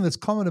one thing that's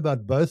common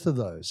about both of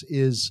those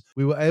is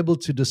we were able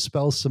to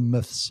dispel some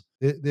myths.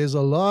 There's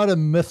a lot of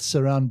myths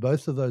around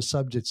both of those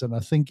subjects. And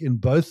I think in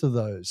both of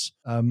those,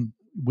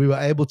 we were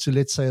able to,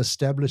 let's say,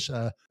 establish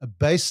a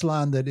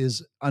baseline that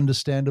is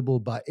understandable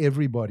by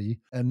everybody,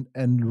 and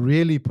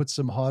really put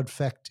some hard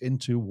fact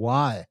into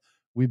why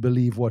we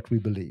believe what we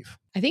believe.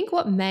 I think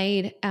what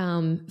made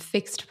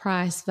fixed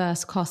price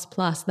versus cost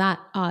plus, that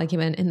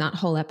argument in that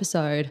whole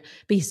episode,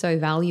 be so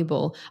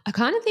valuable, I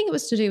kind of think it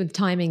was to do with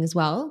timing as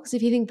well. Because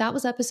if you think that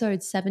was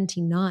episode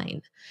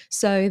 79,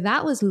 so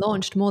that was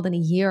launched more than a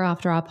year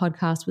after our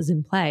podcast was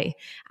in play.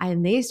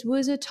 And this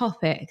was a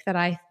topic that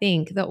I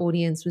think the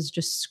audience was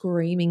just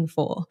screaming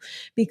for,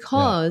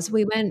 because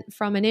we went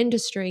from an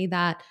industry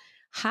that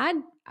had,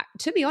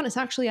 to be honest,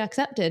 actually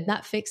accepted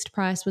that fixed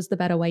price was the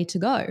better way to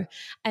go.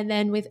 And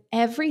then with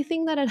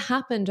everything that had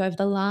happened over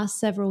the last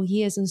several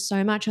years and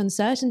so much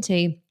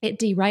uncertainty, it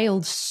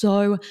derailed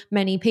so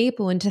many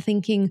people into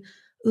thinking,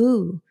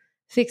 ooh,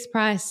 fixed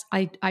price,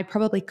 I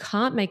probably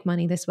can't make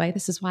money this way.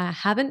 This is why I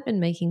haven't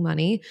been making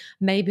money.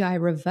 Maybe I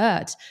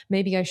revert.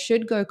 Maybe I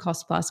should go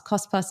cost plus.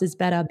 Cost plus is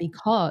better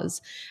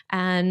because.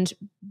 And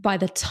by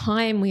the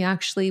time we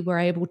actually were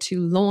able to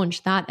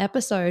launch that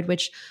episode,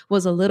 which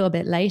was a little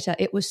bit later,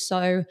 it was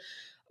so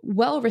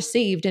well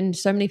received, and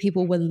so many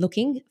people were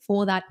looking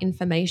for that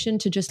information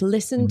to just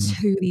listen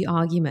to the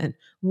argument.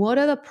 What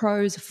are the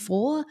pros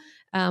for?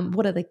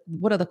 What are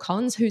the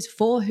cons? Who's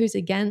for? Who's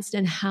against?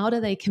 And how do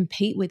they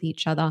compete with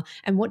each other?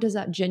 And what does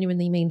that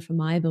genuinely mean for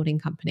my building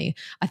company?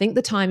 I think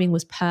the timing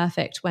was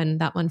perfect when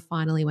that one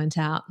finally went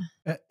out.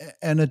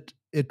 And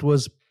it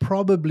was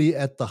probably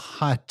at the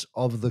height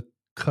of the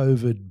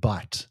COVID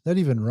bite. That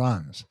even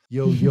rhymes.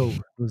 Yo,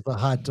 was the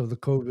height of the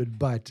COVID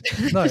bite.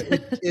 No,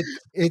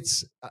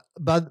 it's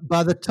by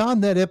the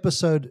time that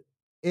episode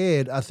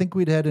aired, I think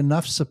we'd had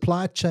enough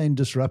supply chain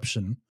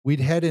disruption. We'd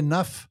had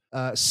enough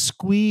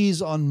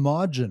squeeze on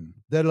margin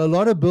that a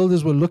lot of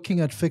builders were looking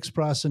at fixed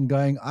price and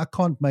going, I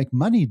can't make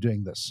money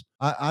doing this.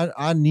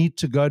 I need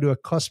to go to a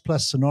cost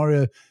plus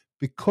scenario,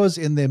 because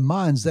in their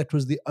minds, that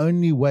was the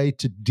only way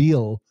to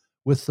deal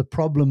with the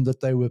problem that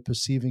they were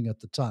perceiving at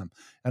the time.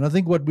 And I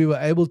think what we were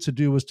able to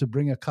do was to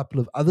bring a couple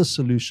of other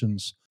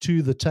solutions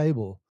to the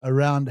table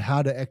around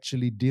how to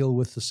actually deal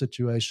with the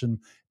situation.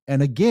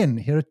 And again,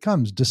 here it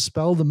comes,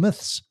 dispel the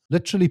myths,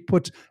 literally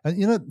put,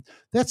 and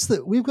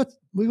we've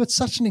got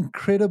such an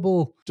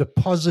incredible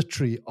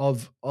depository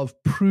of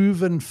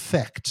proven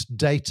fact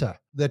data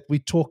that we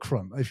talk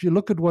from. If you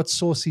look at what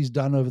Saucy's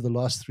done over the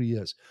last 3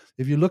 years,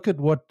 if you look at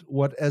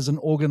what as an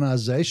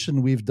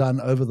organization we've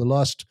done over the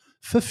last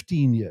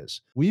 15 years,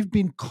 we've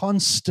been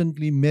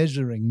constantly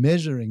measuring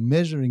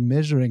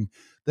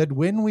that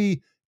when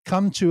we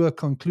come to a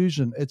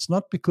conclusion, it's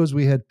not because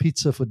we had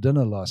pizza for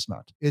dinner last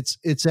night.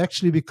 It's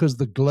actually because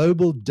the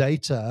global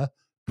data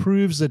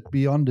proves it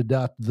beyond a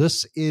doubt.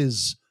 This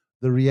is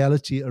the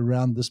reality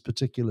around this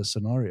particular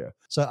scenario.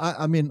 So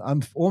I mean,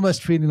 I'm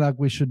almost feeling like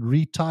we should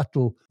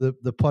retitle the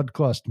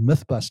podcast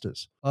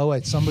Mythbusters. Oh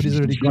wait, somebody's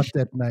already got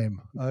that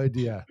name. Oh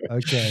dear.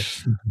 Okay.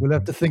 We'll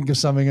have to think of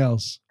something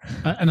else.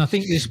 And I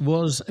think this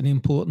was an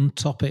important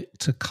topic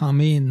to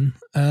come in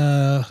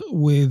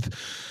with,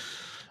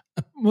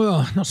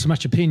 well, not so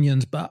much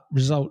opinions, but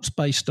results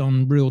based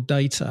on real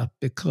data,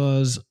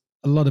 because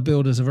a lot of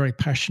builders are very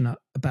passionate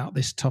about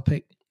this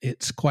topic.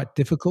 It's quite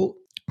difficult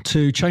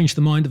to change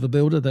the mind of a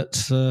builder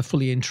that's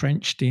fully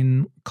entrenched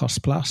in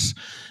cost plus.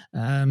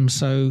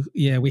 So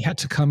yeah, we had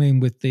to come in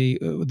with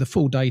the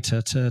full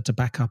data to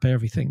back up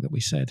everything that we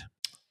said.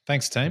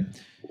 Thanks, team.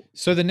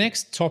 So the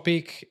next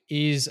topic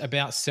is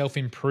about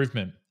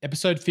self-improvement.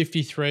 Episode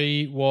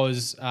 53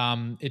 was,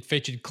 it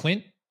featured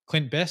Clint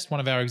Best, one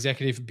of our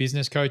executive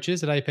business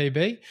coaches at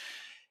APB.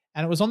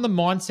 And it was on the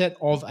mindset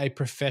of a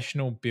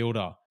professional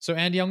builder. So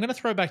Andy, I'm going to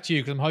throw back to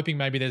you because I'm hoping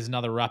maybe there's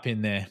another wrap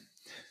in there.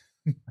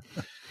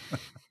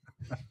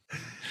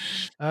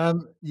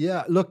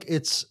 Yeah, look,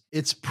 it's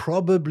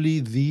probably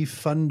the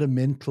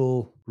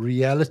fundamental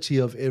reality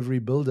of every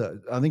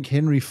builder. I think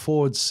Henry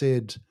Ford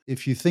said,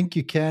 if you think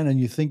you can and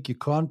you think you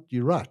can't,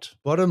 you're right.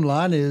 Bottom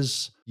line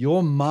is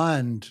your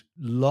mind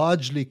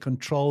largely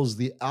controls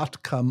the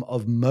outcome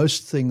of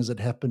most things that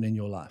happen in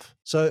your life.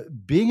 So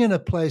being in a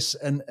place,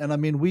 and I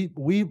mean,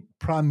 we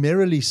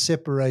primarily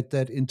separate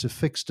that into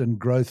fixed and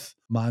growth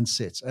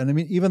mindsets. And I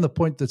mean, even the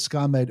point that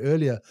Sky made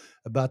earlier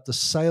about the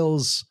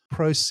sales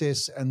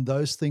process and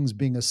those things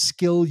being a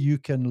skill you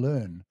can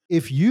learn.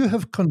 If you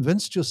have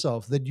convinced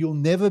yourself that you'll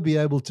never be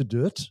able to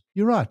do it,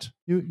 you're right.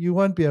 You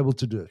won't be able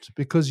to do it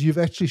because you've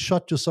actually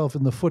shot yourself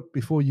in the foot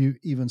before you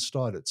even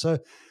started. So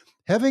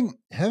having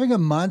a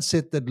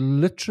mindset that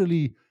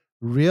literally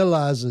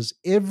realizes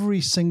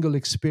every single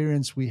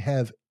experience we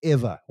have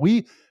ever.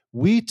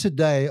 We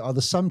today are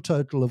the sum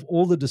total of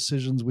all the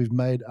decisions we've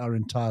made our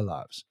entire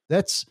lives.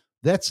 That's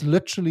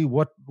literally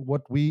what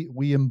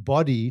we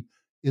embody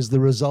is the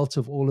result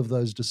of all of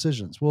those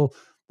decisions. Well,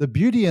 the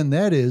beauty in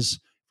that is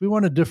if we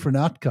want a different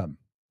outcome,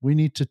 we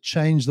need to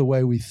change the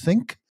way we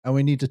think and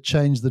we need to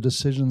change the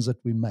decisions that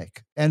we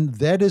make. And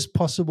that is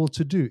possible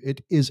to do.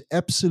 It is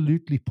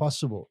absolutely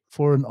possible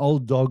for an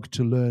old dog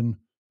to learn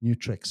new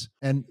tricks.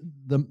 And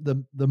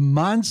the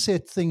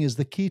mindset thing is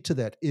the key to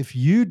that. If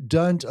you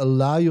don't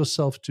allow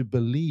yourself to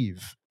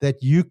believe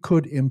that you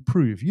could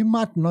improve, you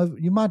might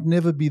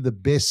never be the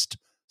best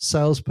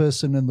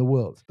salesperson in the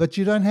world, but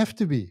you don't have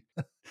to be.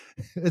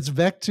 It's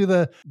back to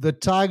the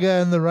tiger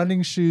and the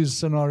running shoes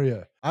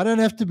scenario. I don't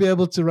have to be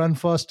able to run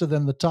faster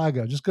than the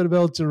tiger. I just got to be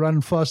able to run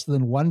faster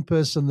than one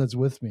person that's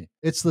with me.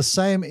 It's the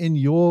same in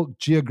your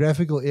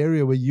geographical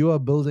area where you are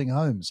building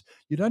homes.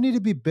 You don't need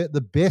to be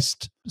the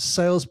best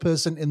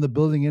salesperson in the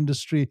building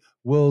industry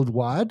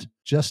worldwide,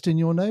 just in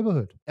your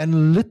neighborhood.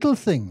 And little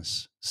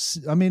things,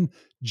 I mean,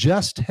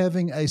 just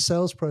having a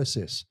sales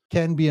process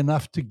can be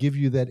enough to give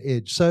you that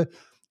edge. So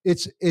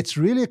it's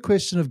really a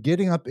question of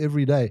getting up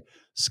every day.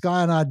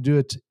 Sky and I do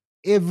it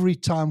every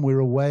time we're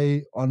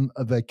away on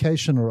a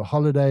vacation or a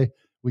holiday.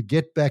 We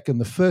get back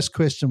and the first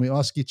question we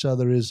ask each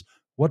other is,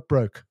 what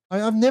broke?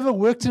 I've never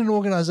worked in an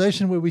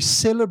organization where we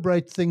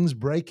celebrate things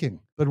breaking.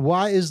 But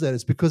why is that?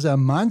 It's because our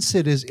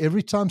mindset is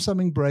every time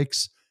something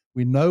breaks,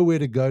 we know where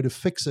to go to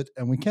fix it,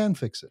 and we can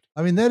fix it.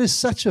 I mean, that is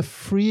such a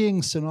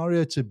freeing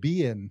scenario to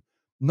be in.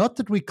 Not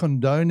that we're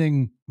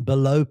condoning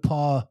below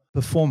par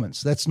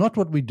performance. That's not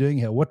what we're doing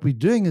here. What we're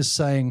doing is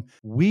saying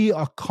we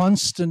are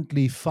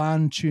constantly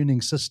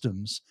fine-tuning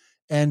systems,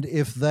 and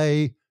if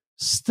they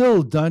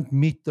still don't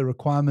meet the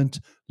requirement,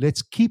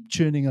 let's keep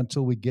tuning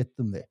until we get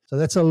them there. So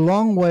that's a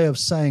long way of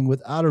saying,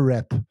 without a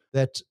wrap,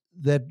 that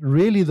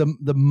really the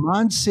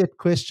mindset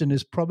question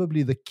is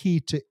probably the key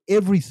to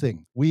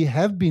everything we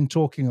have been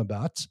talking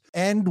about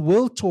and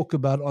will talk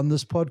about on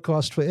this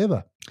podcast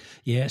forever.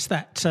 Yeah, it's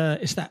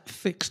that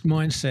fixed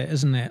mindset,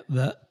 isn't it?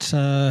 That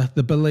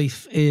the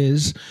belief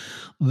is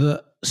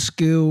that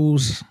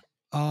skills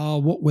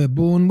are what we're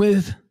born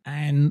with,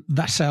 and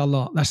that's our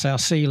lot, that's our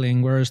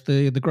ceiling. Whereas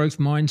the growth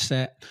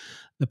mindset,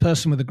 the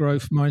person with the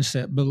growth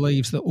mindset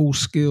believes that all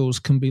skills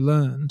can be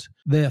learned.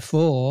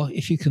 Therefore,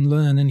 if you can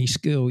learn any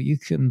skill, you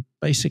can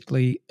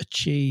basically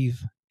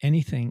achieve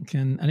anything.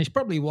 And it's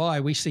probably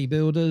why we see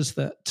builders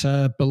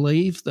that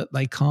believe that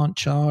they can't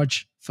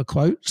charge for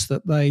quotes,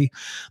 that they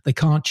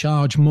can't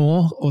charge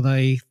more, or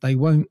they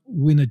won't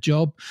win a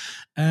job.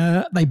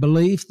 They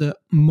believe that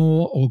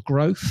more or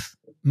growth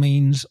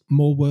means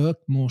more work,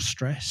 more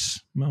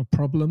stress, more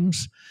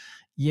problems.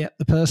 Yet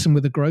the person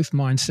with a growth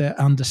mindset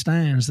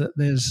understands that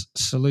there's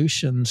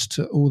solutions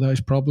to all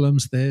those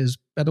problems. There's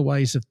better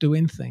ways of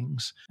doing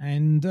things.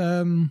 And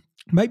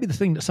maybe the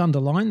thing that's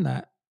underlined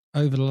that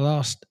over the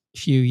last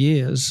few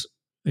years,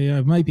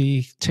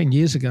 maybe 10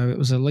 years ago, it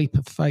was a leap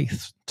of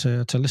faith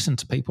to listen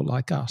to people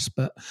like us.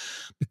 But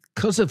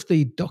because of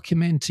the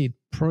documented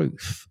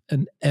proof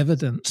and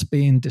evidence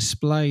being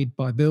displayed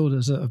by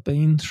builders that have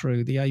been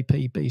through the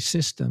APB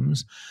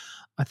systems,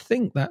 I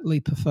think that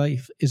leap of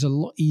faith is a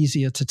lot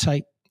easier to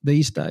take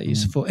these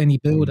days for any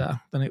builder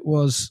than it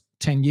was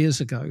 10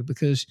 years ago,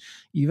 because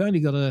you've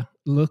only got to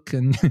look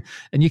and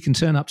you can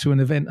turn up to an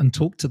event and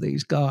talk to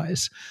these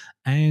guys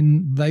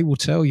and they will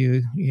tell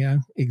you,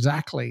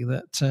 exactly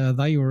that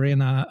they were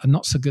in a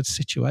not so good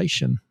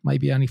situation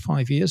maybe only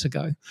 5 years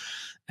ago,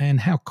 and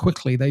how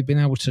quickly they've been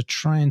able to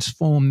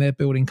transform their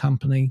building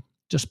company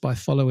just by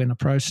following a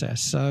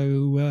process.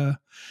 So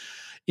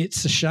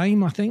it's a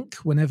shame, I think,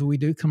 whenever we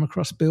do come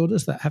across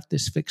builders that have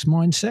this fixed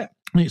mindset.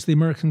 It's the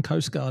American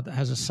Coast Guard that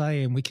has a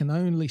saying, we can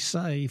only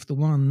save the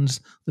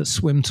ones that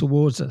swim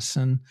towards us.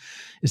 And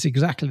it's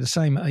exactly the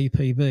same at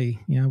APB.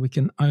 We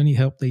can only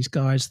help these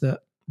guys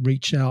that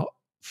reach out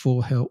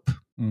for help.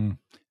 And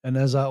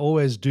as I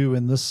always do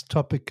when this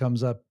topic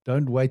comes up,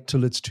 don't wait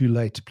till it's too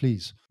late,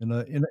 please.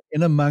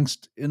 In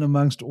amongst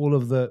all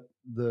of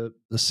the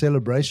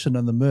celebration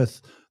and the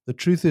mirth, the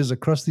truth is,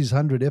 across these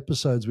 100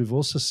 episodes, we've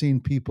also seen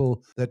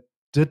people that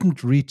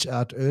didn't reach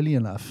out early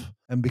enough,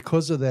 and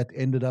because of that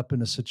ended up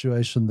in a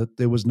situation that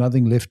there was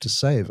nothing left to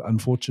save,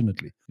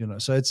 unfortunately.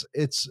 So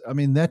it's I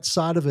mean, that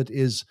side of it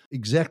is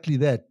exactly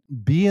that.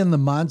 Be in the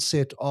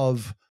mindset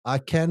of, I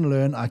can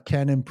learn, I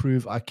can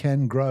improve, I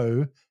can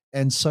grow,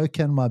 and so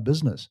can my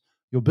business.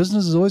 Your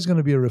business is always going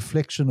to be a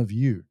reflection of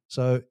you.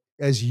 So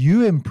as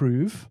you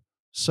improve,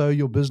 so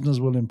your business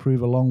will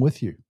improve along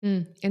with you.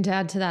 And to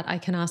add to that, I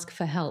can ask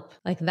for help.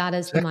 Like, that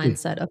is exactly the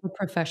mindset of a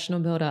professional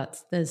builder.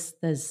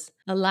 There's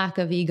a lack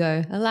of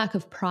ego, a lack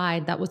of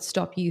pride that would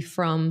stop you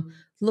from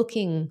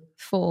looking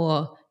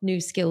for new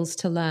skills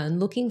to learn,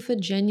 looking for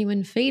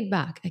genuine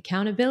feedback,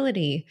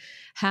 accountability,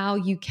 how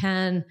you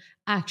can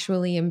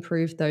actually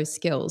improve those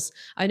skills.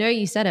 I know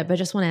you said it, but I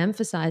just want to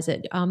emphasize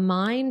it. Our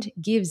mind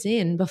gives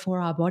in before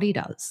our body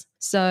does.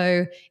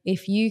 So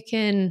if you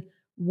can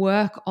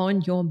work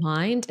on your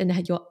mind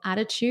and your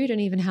attitude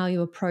and even how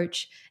you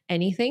approach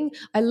anything.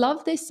 I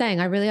love this saying.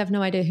 I really have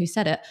no idea who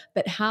said it,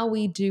 but how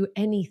we do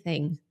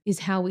anything is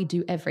how we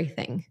do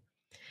everything.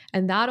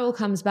 And that all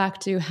comes back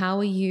to, how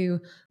are you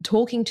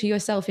talking to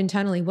yourself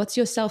internally? What's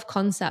your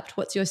self-concept?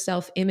 What's your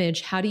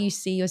self-image? How do you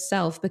see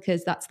yourself?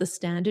 Because that's the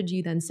standard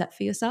you then set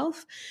for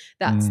yourself.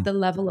 That's the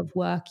level of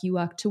work you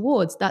work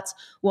towards. That's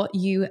what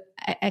you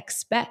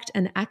expect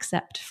and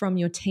accept from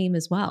your team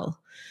as well.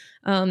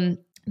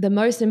 the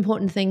most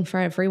important thing for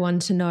everyone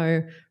to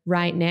know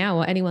right now,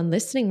 or anyone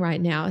listening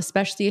right now,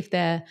 especially if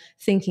they're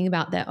thinking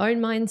about their own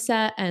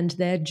mindset and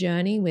their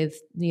journey with,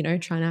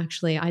 trying to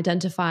actually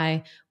identify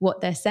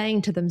what they're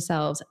saying to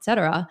themselves,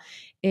 etc.,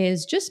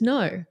 is just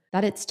know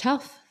that it's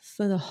tough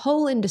for the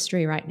whole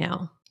industry right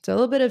now. So a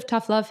little bit of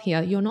tough love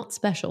here. You're not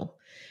special.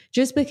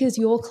 Just because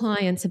your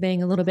clients are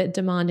being a little bit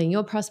demanding,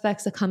 your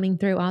prospects are coming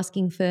through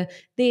asking for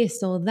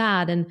this or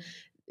that, and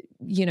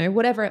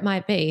whatever it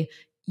might be,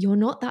 you're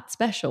not that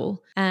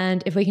special.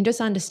 And if we can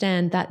just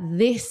understand that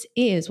this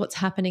is what's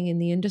happening in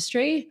the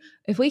industry,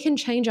 if we can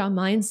change our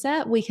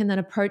mindset, we can then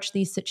approach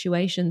these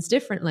situations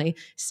differently.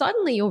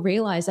 Suddenly you'll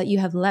realize that you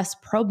have less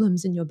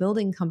problems in your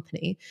building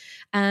company.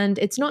 And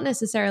it's not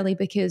necessarily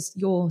because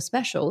you're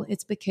special,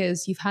 it's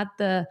because you've had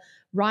the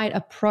right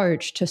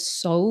approach to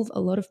solve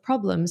a lot of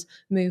problems,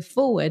 move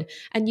forward.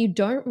 And you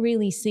don't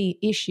really see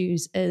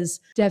issues as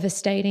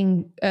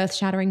devastating,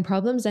 earth-shattering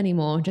problems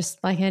anymore. Just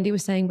like Andy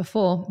was saying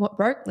before, what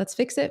broke? Let's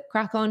fix it,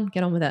 crack on,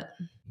 get on with it.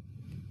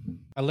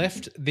 I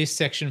left this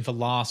section for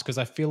last because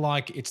I feel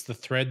like it's the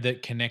thread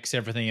that connects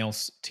everything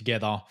else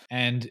together.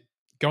 And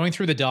going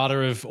through the data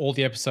of all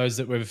the episodes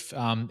that we've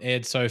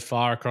aired so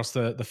far across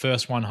the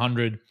first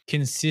 100,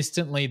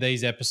 consistently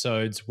these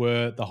episodes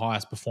were the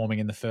highest performing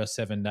in the first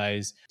 7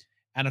 days.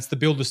 And it's the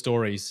builder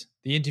stories,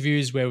 the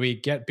interviews where we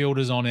get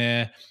builders on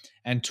air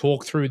and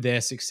talk through their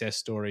success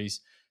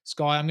stories.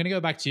 Skye, I'm going to go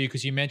back to you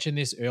because you mentioned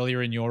this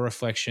earlier in your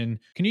reflection.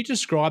 Can you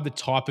describe the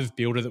type of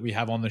builder that we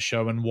have on the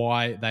show and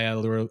why they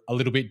are a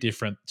little bit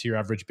different to your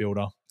average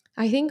builder?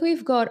 I think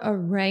we've got a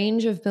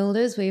range of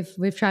builders.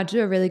 We've tried to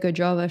do a really good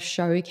job of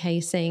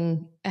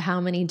showcasing how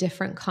many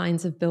different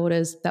kinds of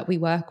builders that we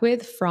work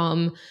with,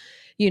 from,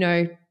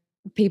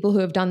 people who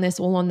have done this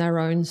all on their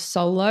own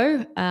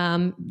solo,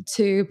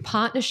 to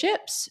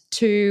partnerships,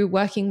 to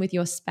working with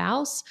your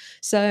spouse.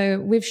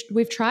 So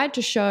we've tried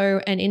to show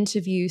and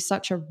interview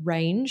such a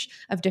range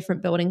of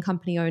different building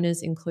company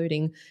owners,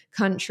 including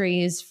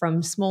countries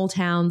from small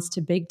towns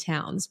to big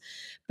towns.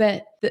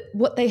 But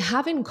what they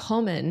have in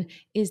common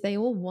is they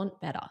all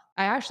want better.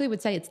 I actually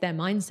would say it's their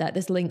mindset.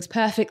 This links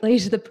perfectly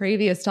to the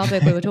previous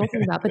topic we were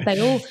talking about, but they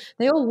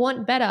all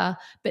want better.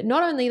 But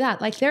not only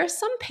that, like, there are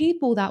some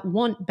people that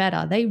want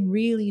better. They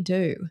really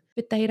do,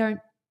 but they don't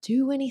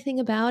do anything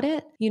about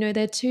it.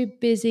 They're too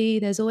busy.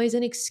 There's always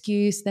an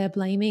excuse. They're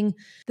blaming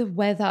the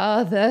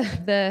weather,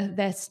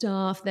 their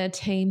staff, their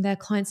team, their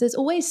clients. There's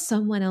always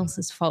someone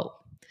else's fault.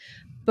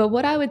 But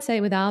what I would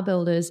say with our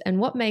builders, and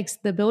what makes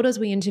the builders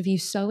we interview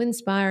so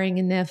inspiring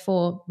and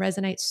therefore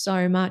resonate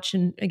so much,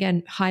 and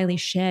again, highly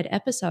shared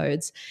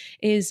episodes,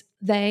 is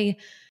they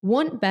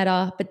want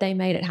better, but they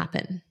made it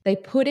happen. They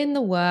put in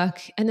the work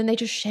and then they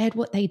just shared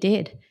what they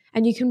did.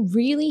 And you can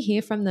really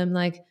hear from them,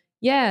 like,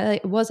 yeah,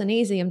 it wasn't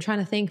easy. I'm trying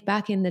to think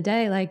back in the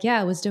day, like, yeah,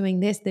 I was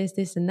doing this,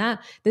 and that.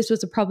 This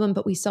was a problem,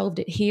 but we solved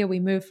it here. We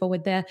moved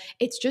forward there.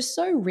 It's just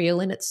so real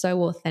and it's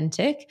so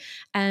authentic.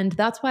 And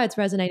that's why it's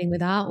resonating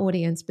with our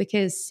audience,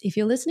 because if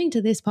you're listening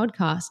to this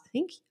podcast,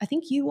 I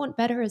think you want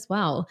better as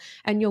well.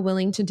 And you're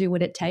willing to do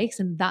what it takes.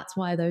 And that's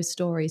why those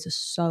stories are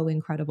so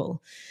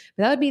incredible.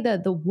 But that would be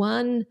the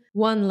one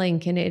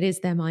link, and it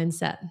is their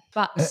mindset,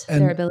 but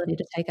their ability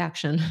to take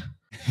action.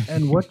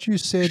 And what you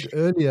said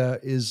earlier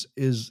is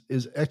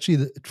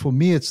actually, for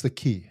me, it's the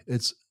key.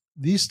 It's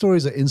these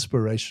stories are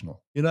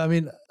inspirational.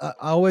 I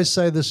always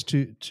say this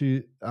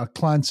to our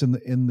clients in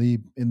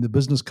the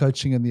business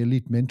coaching and the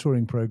elite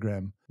mentoring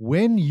program.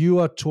 When you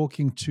are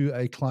talking to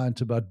a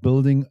client about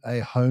building a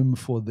home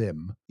for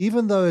them,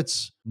 even though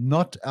it's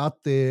not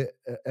out there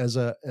as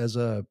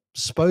a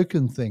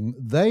spoken thing,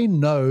 they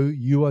know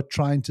you are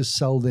trying to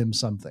sell them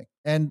something.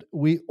 And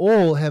we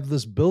all have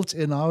this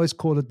built-in, I always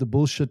call it the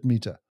bullshit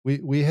meter.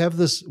 We have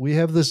this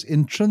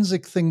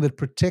intrinsic thing that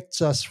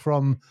protects us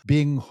from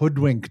being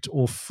hoodwinked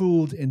or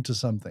fooled into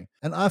something.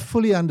 And I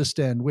fully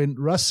understand when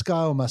Russ,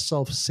 Skye, or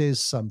myself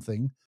says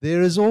something,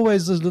 there is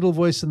always this little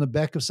voice in the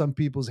back of some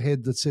people's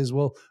head that says,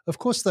 well, of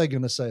course they're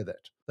going to say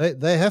that.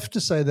 They have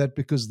to say that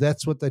because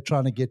that's what they're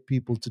trying to get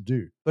people to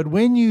do. But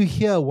when you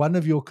hear one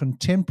of your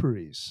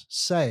contemporaries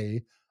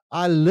say,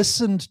 I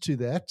listened to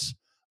that,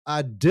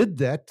 I did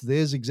that,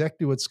 there's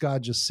exactly what Skye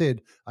just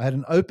said. I had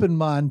an open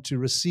mind to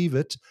receive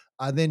it.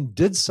 I then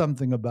did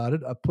something about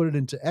it. I put it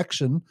into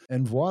action,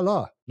 and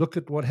voila, look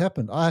at what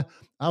happened. I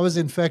was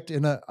in fact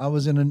in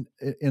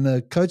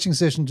a coaching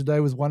session today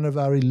with one of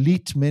our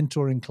elite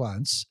mentoring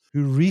clients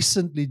who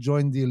recently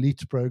joined the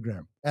elite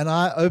program. And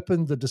I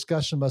opened the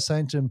discussion by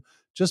saying to him,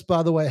 just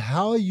by the way,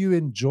 how are you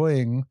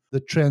enjoying the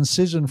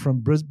transition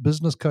from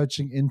business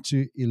coaching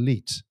into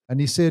elite?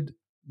 And he said,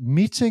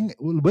 meeting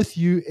with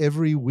you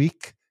every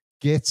week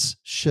gets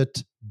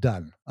shit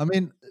done. I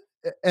mean,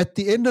 at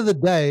the end of the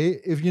day,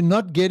 if you're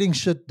not getting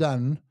shit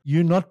done,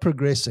 you're not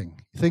progressing.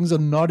 Things are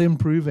not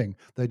improving.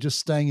 They're just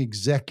staying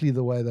exactly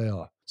the way they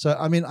are. So,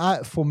 I mean,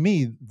 for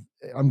me,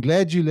 I'm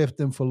glad you left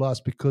them for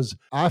last, because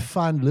I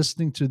find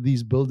listening to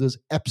these builders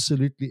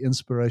absolutely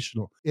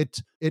inspirational.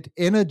 It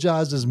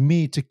energizes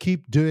me to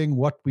keep doing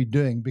what we're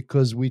doing,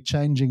 because we're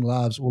changing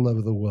lives all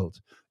over the world.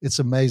 It's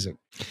amazing.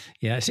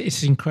 Yeah,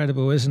 it's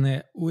incredible, isn't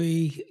it?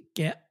 We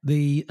get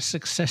the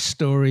success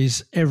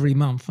stories every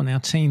month on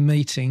our team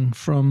meeting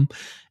from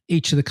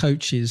each of the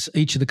coaches.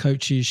 Each of the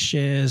coaches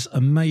shares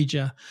a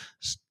major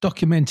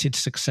documented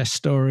success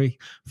story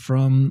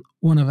from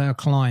one of our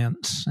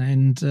clients,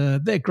 and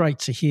they're great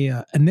to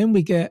hear. And then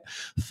we get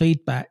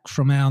feedback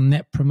from our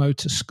Net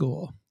Promoter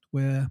Score,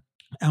 where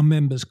our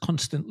members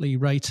constantly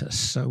rate us,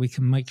 so we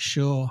can make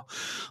sure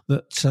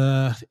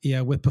that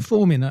we're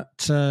performing at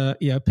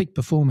peak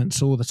performance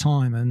all the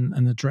time,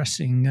 and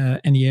addressing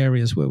any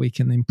areas where we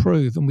can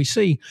improve. And we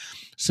see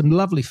some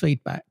lovely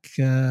feedback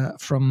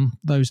from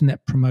those Net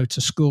Promoter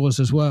Scores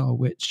as well,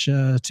 which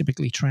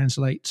typically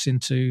translates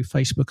into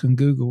Facebook and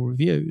Google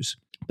reviews.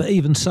 But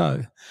even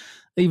so,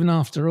 even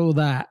after all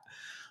that,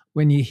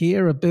 when you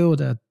hear a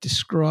builder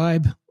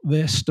describe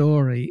their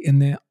story in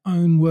their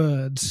own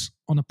words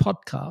on a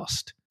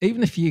podcast,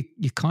 even if you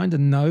kind of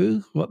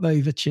know what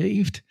they've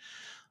achieved,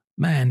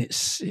 man,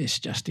 it's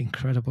just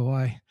incredible.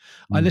 I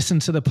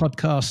listen to the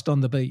podcast on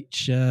the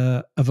beach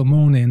of a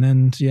morning,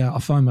 and I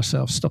find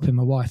myself stopping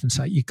my wife and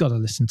say, "You've got to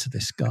listen to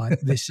this guy.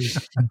 This is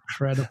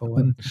incredible."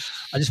 And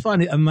I just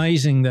find it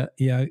amazing that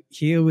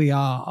here we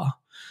are.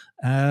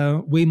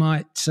 We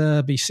might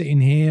be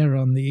sitting here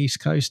on the East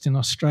Coast in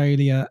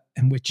Australia,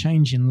 and we're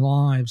changing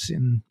lives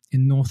in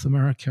North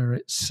America.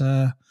 It's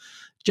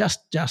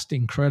just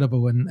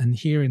incredible, and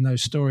hearing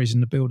those stories in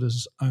the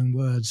builder's own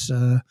words,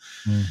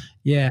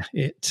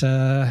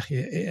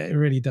 it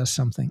really does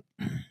something.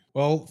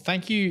 Well,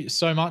 thank you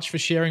so much for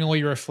sharing all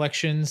your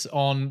reflections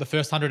on the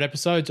first 100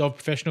 episodes of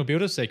Professional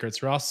Builder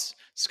Secrets, Russ,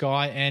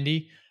 Sky,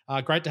 Andy.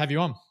 Great to have you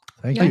on.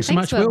 Thank you. Thanks so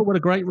much, Will. What a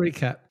great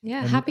recap.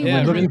 Yeah, happy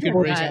yeah, 100. good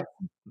recap.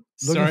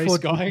 Sorry,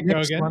 Sky, go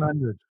next again.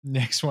 100.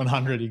 Next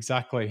 100,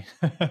 exactly.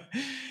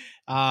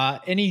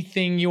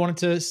 Anything you wanted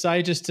to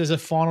say just as a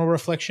final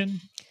reflection?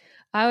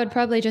 I would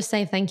probably just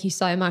say thank you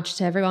so much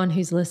to everyone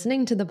who's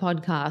listening to the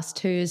podcast,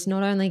 who's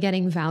not only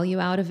getting value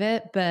out of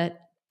it, but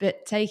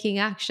taking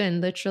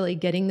action, literally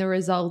getting the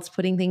results,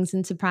 putting things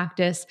into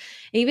practice,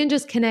 even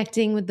just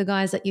connecting with the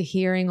guys that you're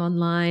hearing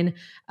online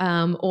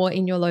or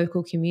in your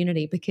local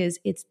community, because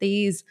it's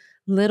these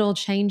little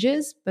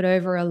changes, but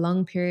over a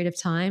long period of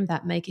time,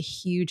 that make a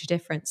huge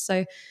difference.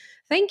 So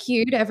thank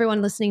you to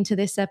everyone listening to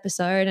this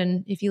episode.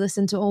 And if you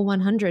listen to all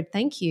 100,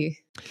 thank you.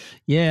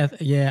 Yeah.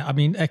 I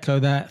mean, echo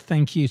that.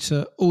 Thank you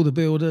to all the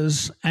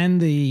builders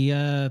and the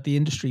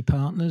industry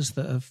partners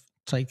that have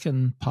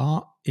taken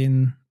part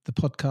in the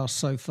podcast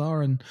so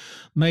far and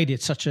made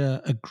it such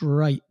a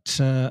great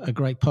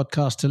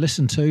podcast to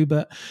listen to.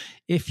 But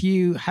if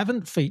you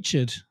haven't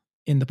featured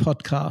in the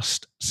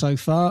podcast so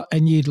far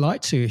and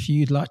if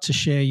you'd like to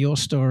share your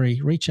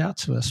story, reach out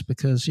to us,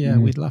 because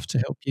we'd love to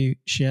help you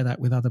share that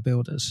with other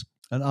builders.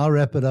 And I'll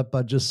wrap it up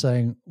by just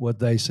saying what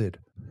they said.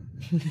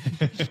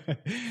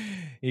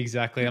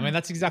 Exactly. I mean,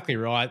 that's exactly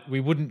right. We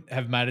wouldn't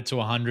have made it to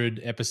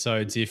 100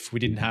 episodes if we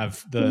didn't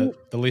have the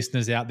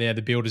listeners out there,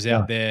 the builders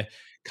out there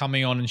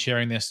coming on and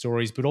sharing their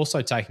stories, but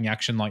also taking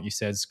action, like you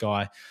said,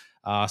 Sky.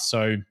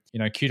 So,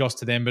 kudos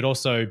to them, but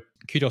also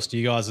kudos to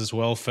you guys as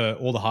well for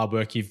all the hard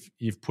work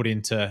you've put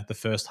into the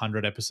first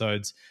 100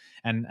 episodes.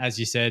 And as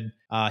you said,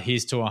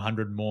 here's to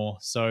 100 more.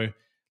 So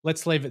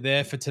let's leave it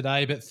there for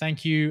today. But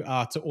thank you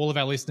to all of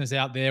our listeners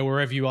out there,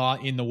 wherever you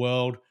are in the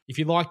world. If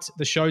you liked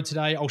the show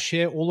today, I'll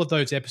share all of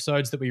those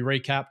episodes that we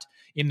recapped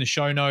in the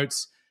show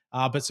notes.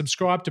 But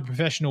subscribe to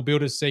Professional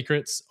Builders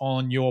Secrets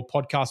on your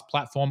podcast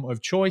platform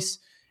of choice.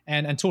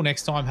 And until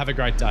next time, have a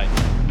great day.